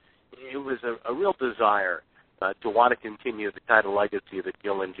was a real desire to want to continue the kind of legacy that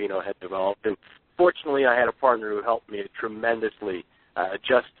Gil and Gino had developed. And fortunately, I had a partner who helped me tremendously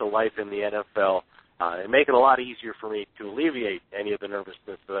adjust to life in the NFL and make it a lot easier for me to alleviate any of the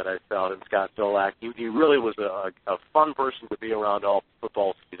nervousness that I felt in Scott Zolak. He really was a fun person to be around all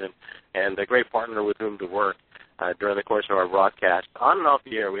football season and a great partner with whom to work during the course of our broadcast. On and off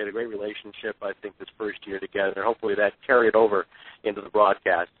the air, we had a great relationship, I think, this first year together. Hopefully that carried over into the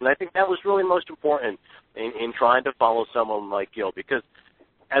broadcast. And I think that was really most important in trying to follow someone like Gil, because,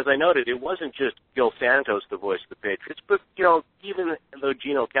 as I noted, it wasn't just Gil Santos, the voice of the Patriots, but, you know, even though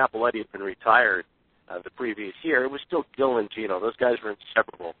Gino Cappelletti had been retired the previous year, it was still Gil and Gino. Those guys were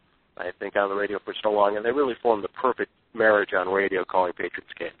inseparable, I think, on the radio for so long, and they really formed the perfect marriage on radio calling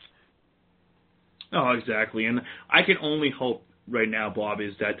Patriots games. Oh, exactly. And I can only hope right now, Bob,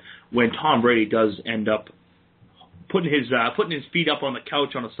 is that when Tom Brady does end up putting his feet up on the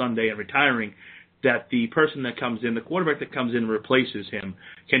couch on a Sunday and retiring, that the person that comes in, the quarterback that comes in and replaces him,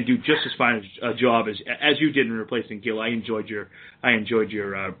 can do just as fine a job as you did in replacing Gil. I enjoyed your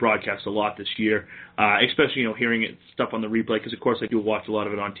broadcast a lot this year, especially, you know, hearing it stuff on the replay, because of course I do watch a lot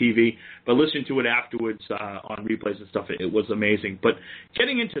of it on TV, but listening to it afterwards on replays and stuff, it was amazing. But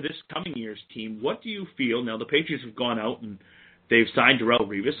getting into this coming year's team, what do you feel now? The Patriots have gone out and they've signed Darrelle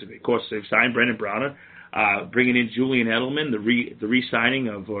Revis, of course they've signed Brendan Browner. Bringing in Julian Edelman, the re-signing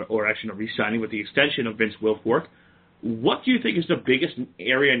of, or actually not re-signing, with the extension of Vince Wilfork. What do you think is the biggest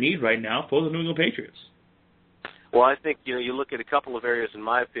area of need right now for the New England Patriots? Well, I think, you know, you look at a couple of areas, in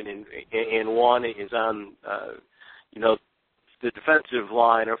my opinion, and one is on, you know, the defensive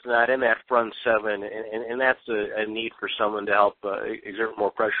line, or that in that front seven, and that's a need for someone to help exert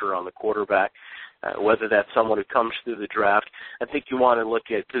more pressure on the quarterback. Whether that's someone who comes through the draft. I think you want to look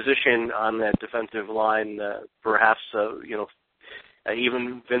at position on that defensive line, perhaps, you know,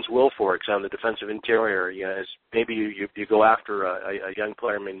 even Vince Wilfork's on the defensive interior. You know, as maybe you go after a young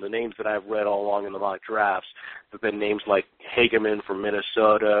player. I mean, the names that I've read all along in the mock drafts have been names like Hageman from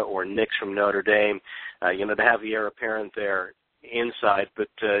Minnesota or Nix from Notre Dame, you know, to have the heir apparent there inside. But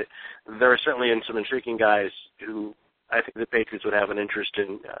there are certainly some intriguing guys who I think the Patriots would have an interest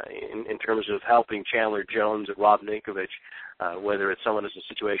in terms of helping Chandler Jones and Rob Ninkovich, whether it's someone who's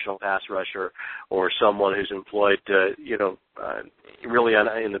a situational pass rusher or someone who's employed, you know, really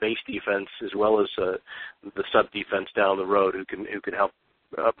in the base defense as well as the sub defense down the road, who can help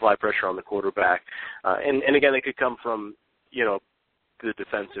apply pressure on the quarterback. And again, they could come from, you know, the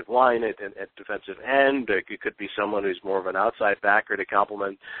defensive line at defensive end. It could be someone who's more of an outside backer to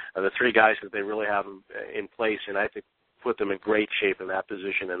complement the three guys that they really have in place. And I think put them in great shape in that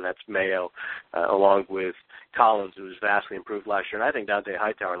position, and that's Mayo, along with Collins, who was vastly improved last year. And I think Dante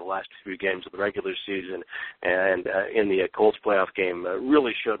Hightower in the last few games of the regular season and in the Colts playoff game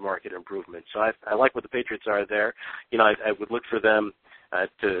really showed market improvement. So I like what the Patriots are there. I would look for them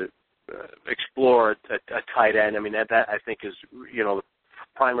to explore a tight end. I mean, that I think is, the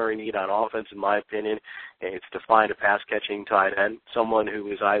primary need on offense, in my opinion. It's to find a pass-catching tight end, someone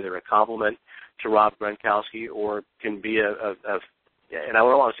who is either a complement to Rob Gronkowski or can be and I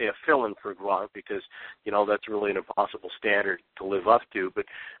don't want to say a fill-in for Gronk because, that's really an impossible standard to live up to. But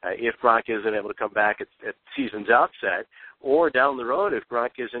if Gronk isn't able to come back at season's outset or down the road, if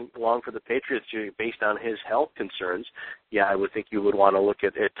Gronk isn't along for the Patriots based on his health concerns, I would think you would want to look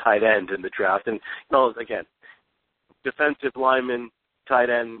at tight end in the draft. And, again, defensive lineman, tight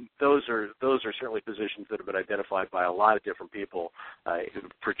end, those are certainly positions that have been identified by a lot of different people who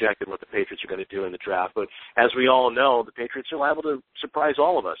projected what the Patriots are going to do in the draft. But as we all know, the Patriots are liable to surprise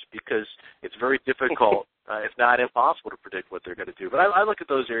all of us because it's very difficult, if not impossible, to predict what they're going to do. But I look at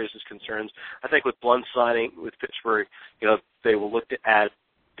those areas as concerns. I think with Blunt's signing with Pittsburgh, they will look to add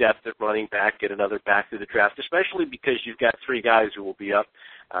depth at running back, get another back through the draft, especially because you've got three guys who will be up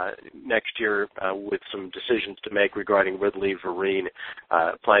next year with some decisions to make regarding Ridley, Vereen,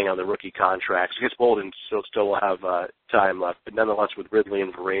 playing on the rookie contracts. I guess Bolden still will have time left, but nonetheless with Ridley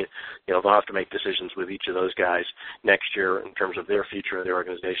and Vereen, they'll have to make decisions with each of those guys next year in terms of their future in the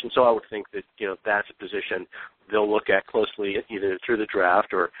organization. So I would think that, that's a position they'll look at closely either through the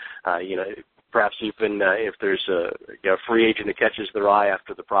draft or, perhaps even if there's a free agent that catches their eye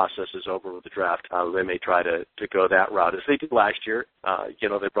after the process is over with the draft, they may try to go that route. As they did last year,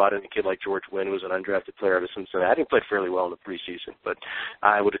 they brought in a kid like George Wynn, who was an undrafted player out of Cincinnati, and played fairly well in the preseason. But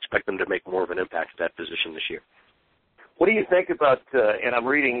I would expect them to make more of an impact at that position this year. What do you think about, and I'm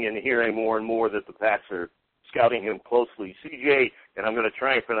reading and hearing more and more that the Pats are scouting him closely, CJ, and I'm going to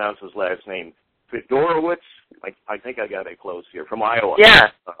try and pronounce his last name, Fedorowicz, I think I got it close here, from Iowa. Yeah.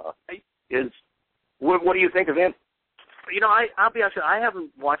 What do you think of him? I'll be honest, I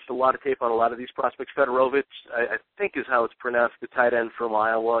haven't watched a lot of tape on a lot of these prospects. Fedorovich, I think is how it's pronounced, the tight end from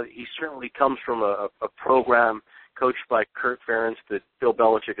Iowa. He certainly comes from a program coached by Kurt Ferentz that Bill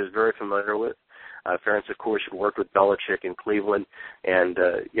Belichick is very familiar with. Ferentz, of course, had worked with Belichick in Cleveland, and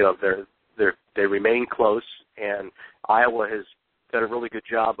they remain close. And Iowa has done a really good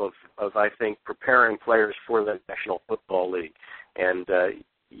job of I think, preparing players for the National Football League. And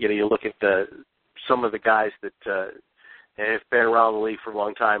you look at some of the guys that have been around the league for a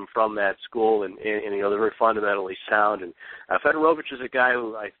long time from that school, and they're very fundamentally sound. And Fedorovich is a guy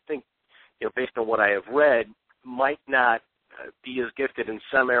who I think, based on what I have read, might not be as gifted in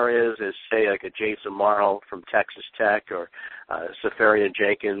some areas as, say, like a Jason Marl from Texas Tech or Safarian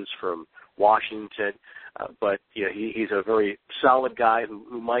Jenkins from Washington. But he's a very solid guy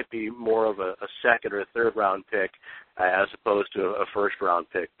who might be more of a second or a third round pick as opposed to a first round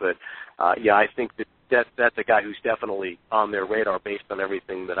pick. But I think that's a guy who's definitely on their radar based on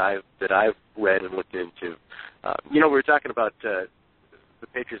everything that I've read and looked into. We were talking about the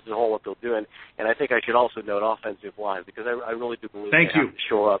Patriots as a whole, what they'll do, and I think I should also note offensive line because I really do believe they have to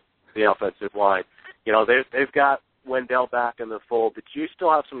shore up the offensive line. They've got Wendell back in the fold, but you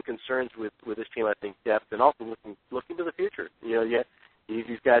still have some concerns with this team, I think, depth, and also looking to the future.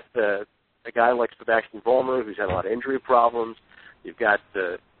 You've got a guy like Sebastian Vollmer, who's had a lot of injury problems. You've got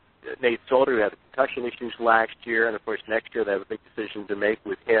Nate Solder, who had concussion issues last year, and, of course, next year they have a big decision to make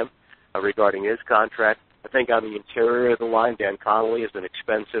with him regarding his contract. I think on the interior of the line, Dan Connolly is an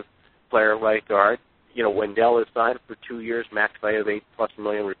expensive player at right guard. Wendell is signed for 2 years, max value of $8+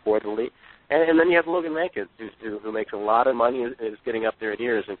 million reportedly. And then you have Logan Mankins, who makes a lot of money and is getting up there in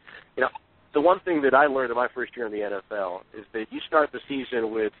years. And, the one thing that I learned in my first year in the NFL is that you start the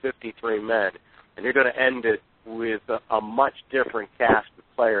season with 53 men, and you're going to end it with a much different cast of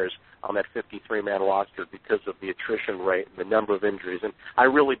players on that 53-man roster because of the attrition rate and the number of injuries. And I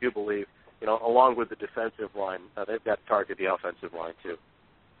really do believe, along with the defensive line, they've got to target the offensive line too.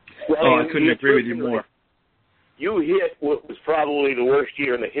 I couldn't agree with you more. You hit what was probably the worst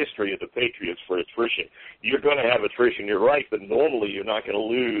year in the history of the Patriots for attrition. You're going to have attrition, you're right, but normally you're not going to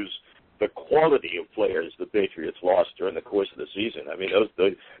lose the quality of players the Patriots lost during the course of the season. I mean,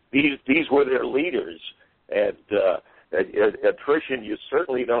 these were their leaders, and attrition you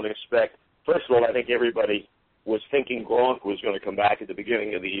certainly don't expect. First of all, I think everybody was thinking Gronk was going to come back at the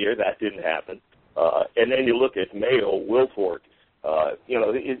beginning of the year. That didn't happen. And then you look at Mayo, Wilfork,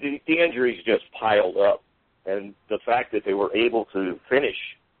 the injuries just piled up. And the fact that they were able to finish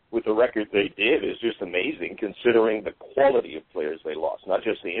with the record they did is just amazing, considering the quality of players they lost, not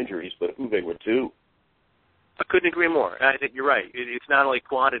just the injuries, but who they were to. I couldn't agree more. I think you're right. It's not only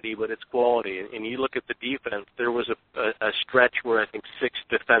quantity, but it's quality. And you look at the defense, there was a stretch where I think 6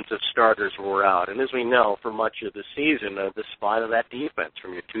 defensive starters were out. And as we know, for much of the season, the spine of that defense,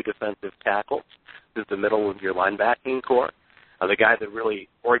 from your 2 defensive tackles to the middle of your linebacking core, the guy that really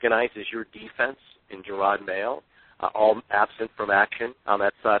organizes your defense in Gerard Mayo, all absent from action on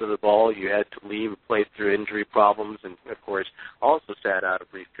that side of the ball. You had to leave, played through injury problems, and, of course, also sat out a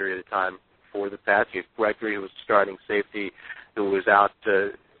brief period of time for the Pats. You had Gregory, who was starting safety, who was out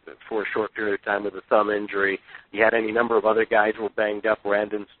for a short period of time with a thumb injury. You had any number of other guys who were banged up.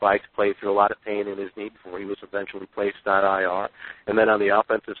 Brandon Spikes played through a lot of pain in his knee before he was eventually placed on IR. And then on the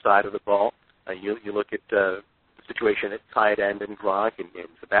offensive side of the ball, you look at the situation at tight end and Gronk, and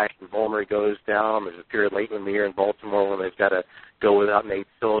Sebastian Vollmer goes down. There's a period late in the year in Baltimore when they've got to go without Nate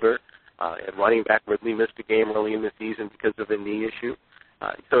Solder. And running back Ridley missed a game early in the season because of a knee issue.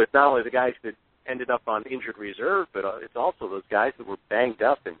 So it's not only the guys that ended up on injured reserve, but it's also those guys that were banged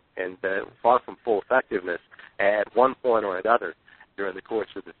up and far from full effectiveness at one point or another during the course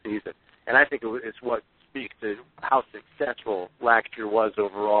of the season. And I think it's what speaks to how successful last year was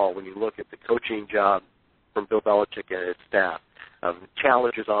overall when you look at the coaching job from Bill Belichick and his staff. The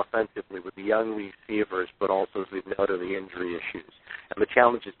challenges offensively with the young receivers, but also, as we've noted, the injury issues. And the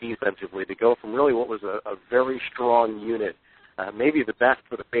challenges defensively to go from really what was a very strong unit, maybe the best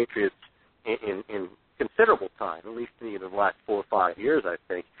for the Patriots in considerable time, at least in the last 4 or 5 years, I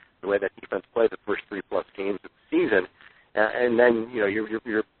think, the way that defense played the first 3+ games of the season. And then,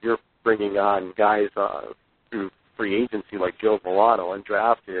 you're bringing on guys through free agency like Joe Milano,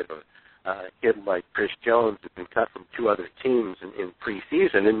 undrafted, or a kid like Chris Jones who's been cut from 2 other teams in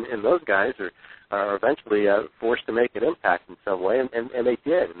preseason, and those guys are eventually forced to make an impact in some way, and they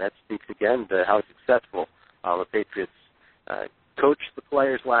did, and that speaks again to how successful the Patriots coached the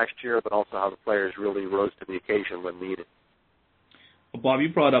players last year, but also how the players really rose to the occasion when needed. Well, Bob, you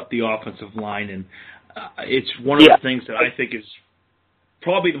brought up the offensive line, and it's one of the things that I think is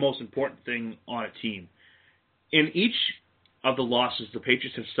probably the most important thing on a team. In each of the losses the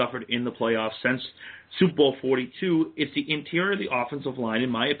Patriots have suffered in the playoffs since Super Bowl 42, it's the interior of the offensive line, in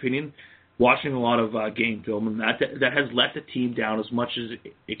my opinion, watching a lot of game film, and that has let the team down as much as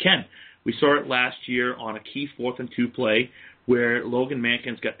it can. We saw it last year on a key 4th and 2 play where Logan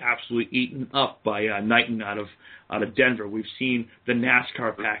Mankins got absolutely eaten up by Knighton out of Denver. We've seen the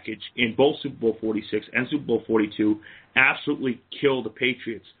NASCAR package in both Super Bowl 46 and Super Bowl 42 absolutely kill the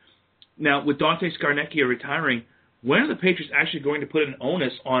Patriots. Now, with Dante Scarnecchia retiring, when are the Patriots actually going to put an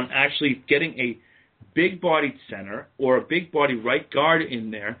onus on actually getting a big-bodied center or a big-body right guard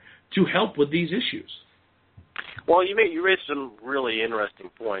in there to help with these issues? Well, you raised some really interesting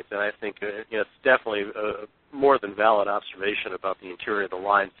points, and I think it's definitely a more than valid observation about the interior of the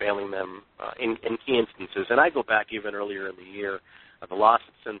line failing them in key instances. And I go back even earlier in the year, the loss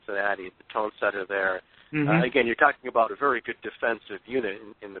at Cincinnati, the tone setter there. Mm-hmm. Again, you're talking about a very good defensive unit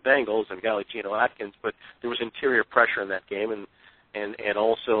in the Bengals and a guy like Geno Atkins, but there was interior pressure in that game, and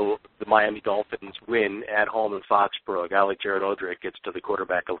also the Miami Dolphins win at home in Foxborough. A guy like Jared Odrick gets to the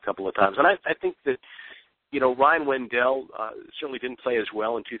quarterback a couple of times. And I think that, Ryan Wendell certainly didn't play as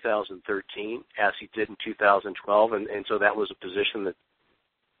well in 2013 as he did in 2012, and so that was a position that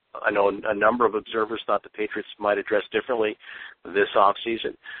I know a number of observers thought the Patriots might address differently this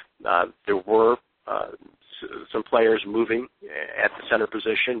offseason. There were some players moving at the center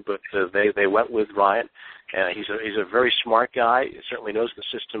position, but they went with Ryan. He's a very smart guy. He certainly knows the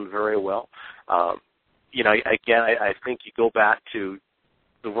system very well. I think you go back to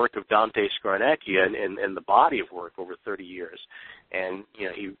the work of Dante Scarnecchia and the body of work over 30 years, and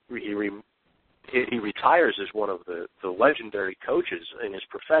he retires as one of the legendary coaches in his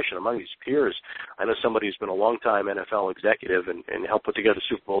profession among his peers. I know somebody who's been a long-time NFL executive and helped put together a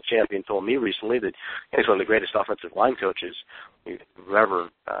Super Bowl champion told me recently that he's one of the greatest offensive line coaches who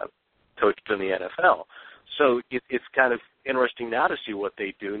ever coached in the NFL. So it's kind of interesting now to see what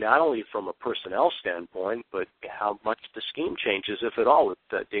they do, not only from a personnel standpoint, but how much the scheme changes, if at all, with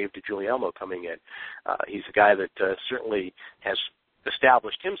Dave DiGiulielmo coming in. He's a guy that certainly has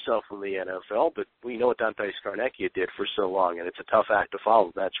established himself in the NFL, but we know what Dante Scarnecchia did for so long, and it's a tough act to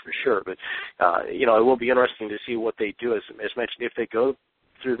follow, that's for sure. But, it will be interesting to see what they do. As mentioned, if they go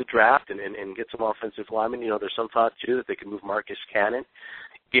through the draft and get some offensive linemen, there's some thought, too, that they can move Marcus Cannon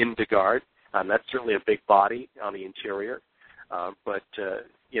into guard. That's certainly a big body on the interior. But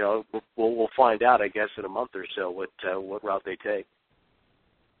we'll find out, I guess, in a month or so what route they take.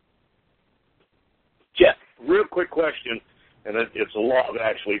 Jeff, real quick question, and it's a lot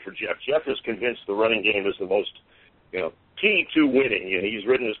actually for Jeff. Jeff is convinced the running game is the most key to winning. He's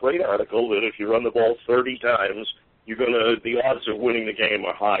written this great article that if you run the ball 30 times, the odds of winning the game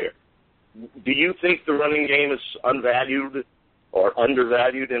are higher. Do you think the running game is unvalued or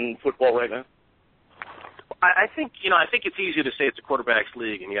undervalued in football right now? I think it's easy to say it's a quarterback's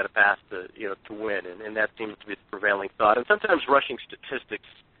league and you got to pass to win, and that seems to be the prevailing thought. And sometimes rushing statistics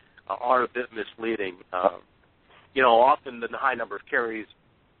are a bit misleading. Often the high number of carries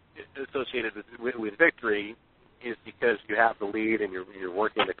associated with victory is because you have the lead and you're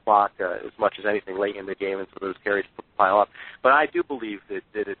working the clock as much as anything late in the game, and so those carries pile up. But I do believe that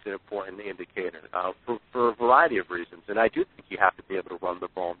it's an important indicator for a variety of reasons, and I do think you have to be able to run the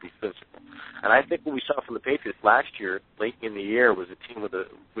ball and be physical. And I think what we saw from the Patriots last year, late in the year, was a team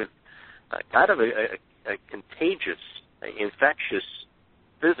with kind of a contagious, infectious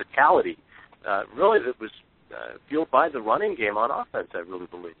physicality, really that was fueled by the running game on offense, I really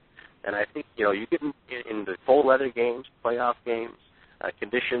believe. And I think, you get in the cold weather games, playoff games,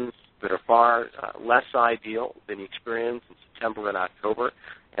 conditions that are far less ideal than you experience in September and October,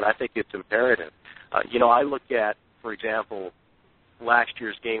 and I think it's imperative. I look at, for example, last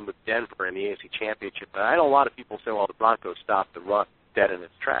year's game with Denver in the AFC Championship, and I know a lot of people say, well, the Broncos stopped the run dead in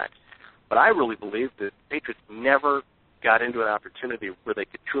its tracks. But I really believe that the Patriots never got into an opportunity where they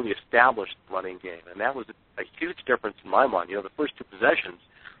could truly establish the running game, and that was a huge difference in my mind. The first two possessions,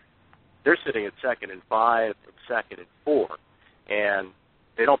 they're sitting at 2nd and 5 and 2nd and 4, and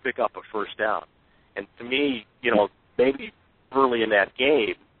they don't pick up a first down. And to me, maybe early in that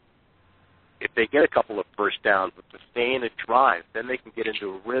game, if they get a couple of first downs but sustain a drive, then they can get into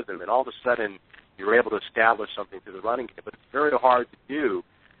a rhythm, and all of a sudden you're able to establish something to the running game. But it's very hard to do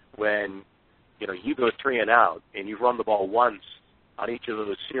when you go 3 and out and you run the ball once on each of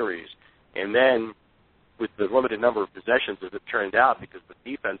those series, and then with the limited number of possessions as it turned out, because the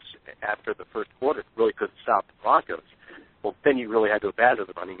defense after the first quarter really couldn't stop the Broncos, well, then you really had to abandon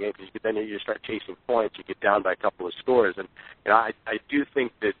the running game, because then you start chasing points, you get down by a couple of scores. And I do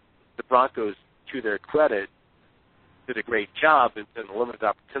think that the Broncos, to their credit, did a great job in the limited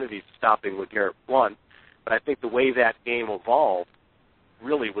opportunities stopping LeGarrette Blount. But I think the way that game evolved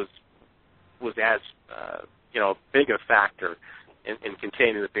really was as big a factor in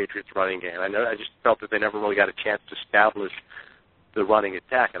containing the Patriots' running game. I just felt that they never really got a chance to establish the running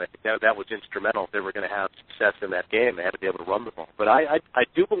attack, and I think that was instrumental. If they were going to have success in that game, they had to be able to run the ball. But I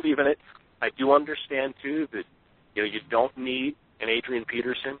do believe in it. I do understand, too, that you don't need an Adrian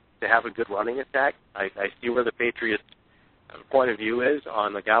Peterson to have a good running attack. I see where the Patriots' point of view is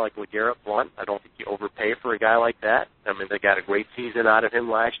on a guy like LeGarrette Blount. I don't think you overpay for a guy like that. I mean, they got a great season out of him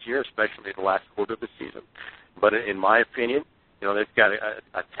last year, especially the last quarter of the season. But in my opinion, they've got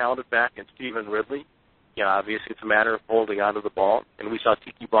a talented back in Stephen Ridley. Obviously it's a matter of holding onto the ball. And we saw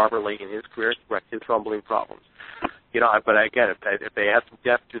Tiki Barber late in his career correct his fumbling problems. But again, if they have some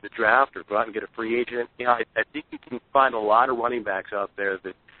depth to the draft or go out and get a free agent, I think you can find a lot of running backs out there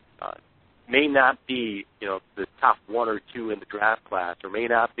that may not be, the top 1 or 2 in the draft class, or may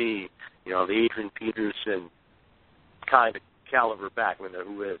not be, the Adrian Peterson kind of caliber back. I mean,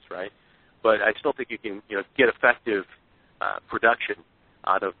 who is, right? But I still think you can, get effective production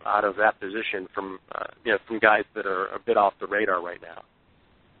out of that position from guys that are a bit off the radar right now.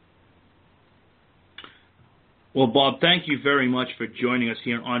 Well, Bob, thank you very much for joining us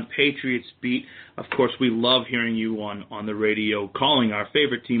here on Patriots Beat. Of course, we love hearing you on the radio calling our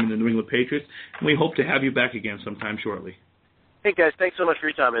favorite team in the New England Patriots, and we hope to have you back again sometime shortly. Hey, guys, thanks so much for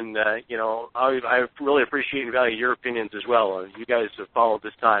your time, and, I really appreciate and value your opinions as well. You guys have followed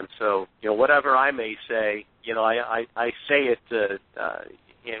this time, so, whatever I may say, I say it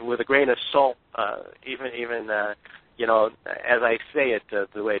with a grain of salt, even as I say it,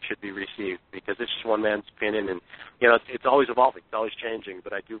 the way it should be received, because it's just one man's opinion, and, it's always evolving, it's always changing,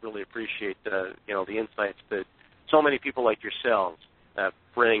 but I do really appreciate, the insights that so many people like yourselves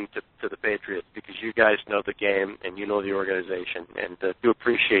bring to the Patriots, because you guys know the game and you know the organization, and do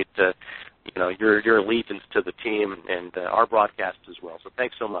appreciate, your allegiance to the team and our broadcast as well. So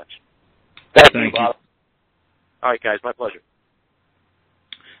thanks so much. Thank you, Bob. All right, guys, my pleasure.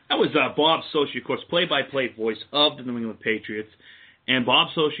 That was Bob Socci, of course, play-by-play voice of the New England Patriots. And Bob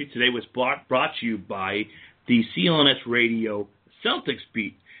Socci today was brought to you by the CLNS Radio Celtics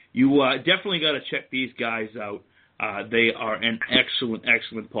Beat. You definitely got to check these guys out. They are an excellent,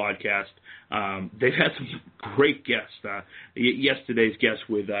 excellent podcast. They've had some great guests. Yesterday's guest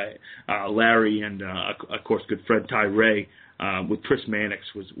with Larry and, of course, good friend Ty Ray with Chris Mannix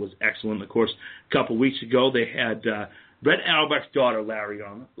was excellent. Of course, a couple weeks ago they had Brett Auerbach's daughter, Larry.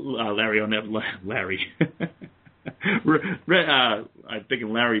 I'm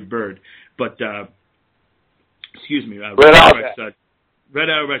thinking Larry Bird. But Red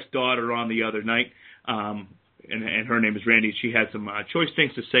Auerbach's daughter on the other night, and her name is Randy. She had some choice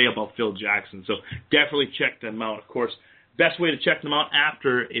things to say about Phil Jackson, so definitely check them out. Of course, best way to check them out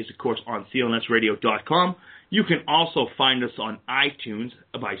after is, of course, on CLNSradio.com. You can also find us on iTunes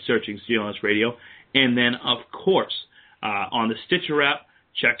by searching CLNS Radio, and then, of course, on the Stitcher app,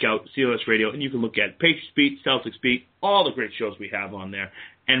 check out CLNS Radio, and you can look at Patriots Beat, Celtics Beat, all the great shows we have on there.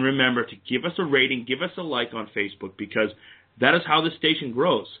 And remember to give us a rating, give us a like on Facebook, because that is how this station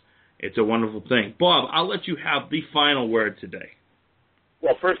grows. It's a wonderful thing. Bob, I'll let you have the final word today.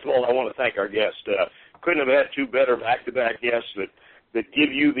 Well, first of all, I want to thank our guest. Couldn't have had two better back-to-back guests that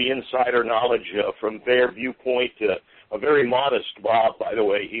give you the insider knowledge from their viewpoint. A very modest Bob, by the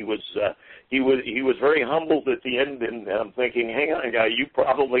way. He was very humbled at the end, and I'm thinking, hang on, guy, you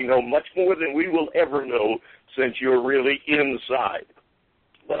probably know much more than we will ever know since you're really inside.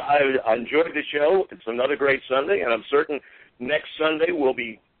 But I enjoyed the show. It's another great Sunday, and I'm certain next Sunday we'll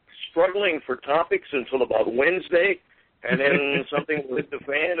be struggling for topics until about Wednesday, and then something will hit the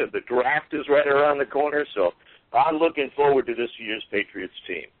fan, and the draft is right around the corner. So I'm looking forward to this year's Patriots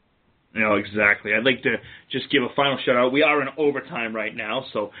team. No, exactly. I'd like to just give a final shout-out. We are in overtime right now,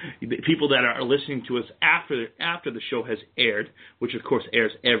 so people that are listening to us after the show has aired, which, of course,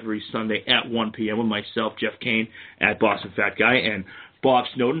 airs every Sunday at 1 p.m. with myself, Jeff Kane, at Boston Fat Guy, and Bob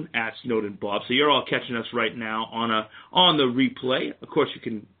Snowden, at Snowden Bob. So you're all catching us right now on the replay. Of course, you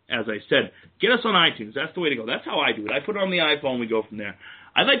can, as I said, get us on iTunes. That's the way to go. That's how I do it. I put it on the iPhone. We go from there.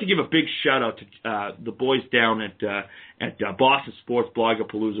 I'd like to give a big shout-out to the boys down at Boston Sports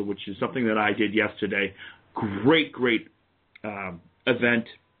Blogapalooza, which is something that I did yesterday. Great event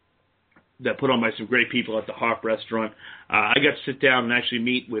that put on by some great people at the Harp Restaurant. I got to sit down and actually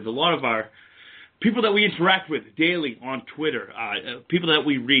meet with a lot of our people that we interact with daily on Twitter, people that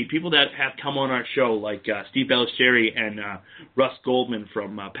we read, people that have come on our show, like Steve Belichieri and Russ Goldman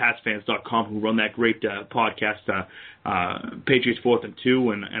from PatsFans.com, who run that great podcast, Patriots 4th and 2,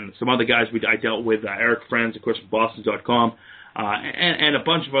 and some other guys I dealt with, Eric Friends, of course, from Boston.com, and a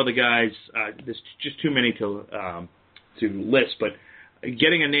bunch of other guys. There's just too many to list, but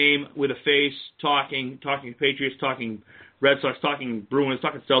getting a name with a face, talking Patriots, talking Red Sox, talking Bruins,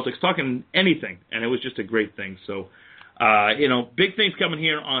 talking Celtics, talking anything, and it was just a great thing. So, big things coming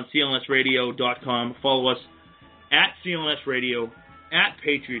here on CLNSradio.com. Follow us at CLNS Radio, at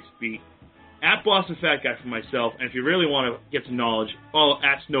Patriots Beat, at Boston Fat Guy for myself, and if you really want to get some knowledge, follow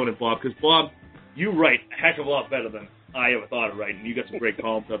at Snowden Bob, because Bob, you write a heck of a lot better than I ever thought of writing. You got some great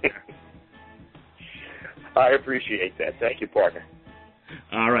columns up there. I appreciate that. Thank you, partner.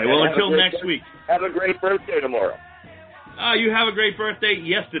 All right. Well, until next week. Have a great birthday tomorrow. You have a great birthday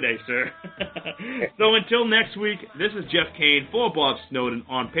yesterday, sir. So until next week, this is Jeff Kane for Bob Snowden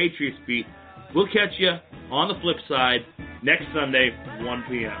on Patriots Beat. We'll catch you on the flip side next Sunday, 1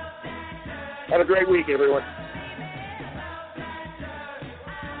 p.m. Have a great week, everyone.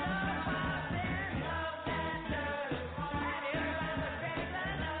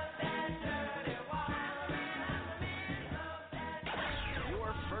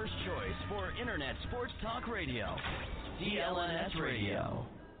 Your first choice for Internet Sports Talk Radio. CLNS Radio.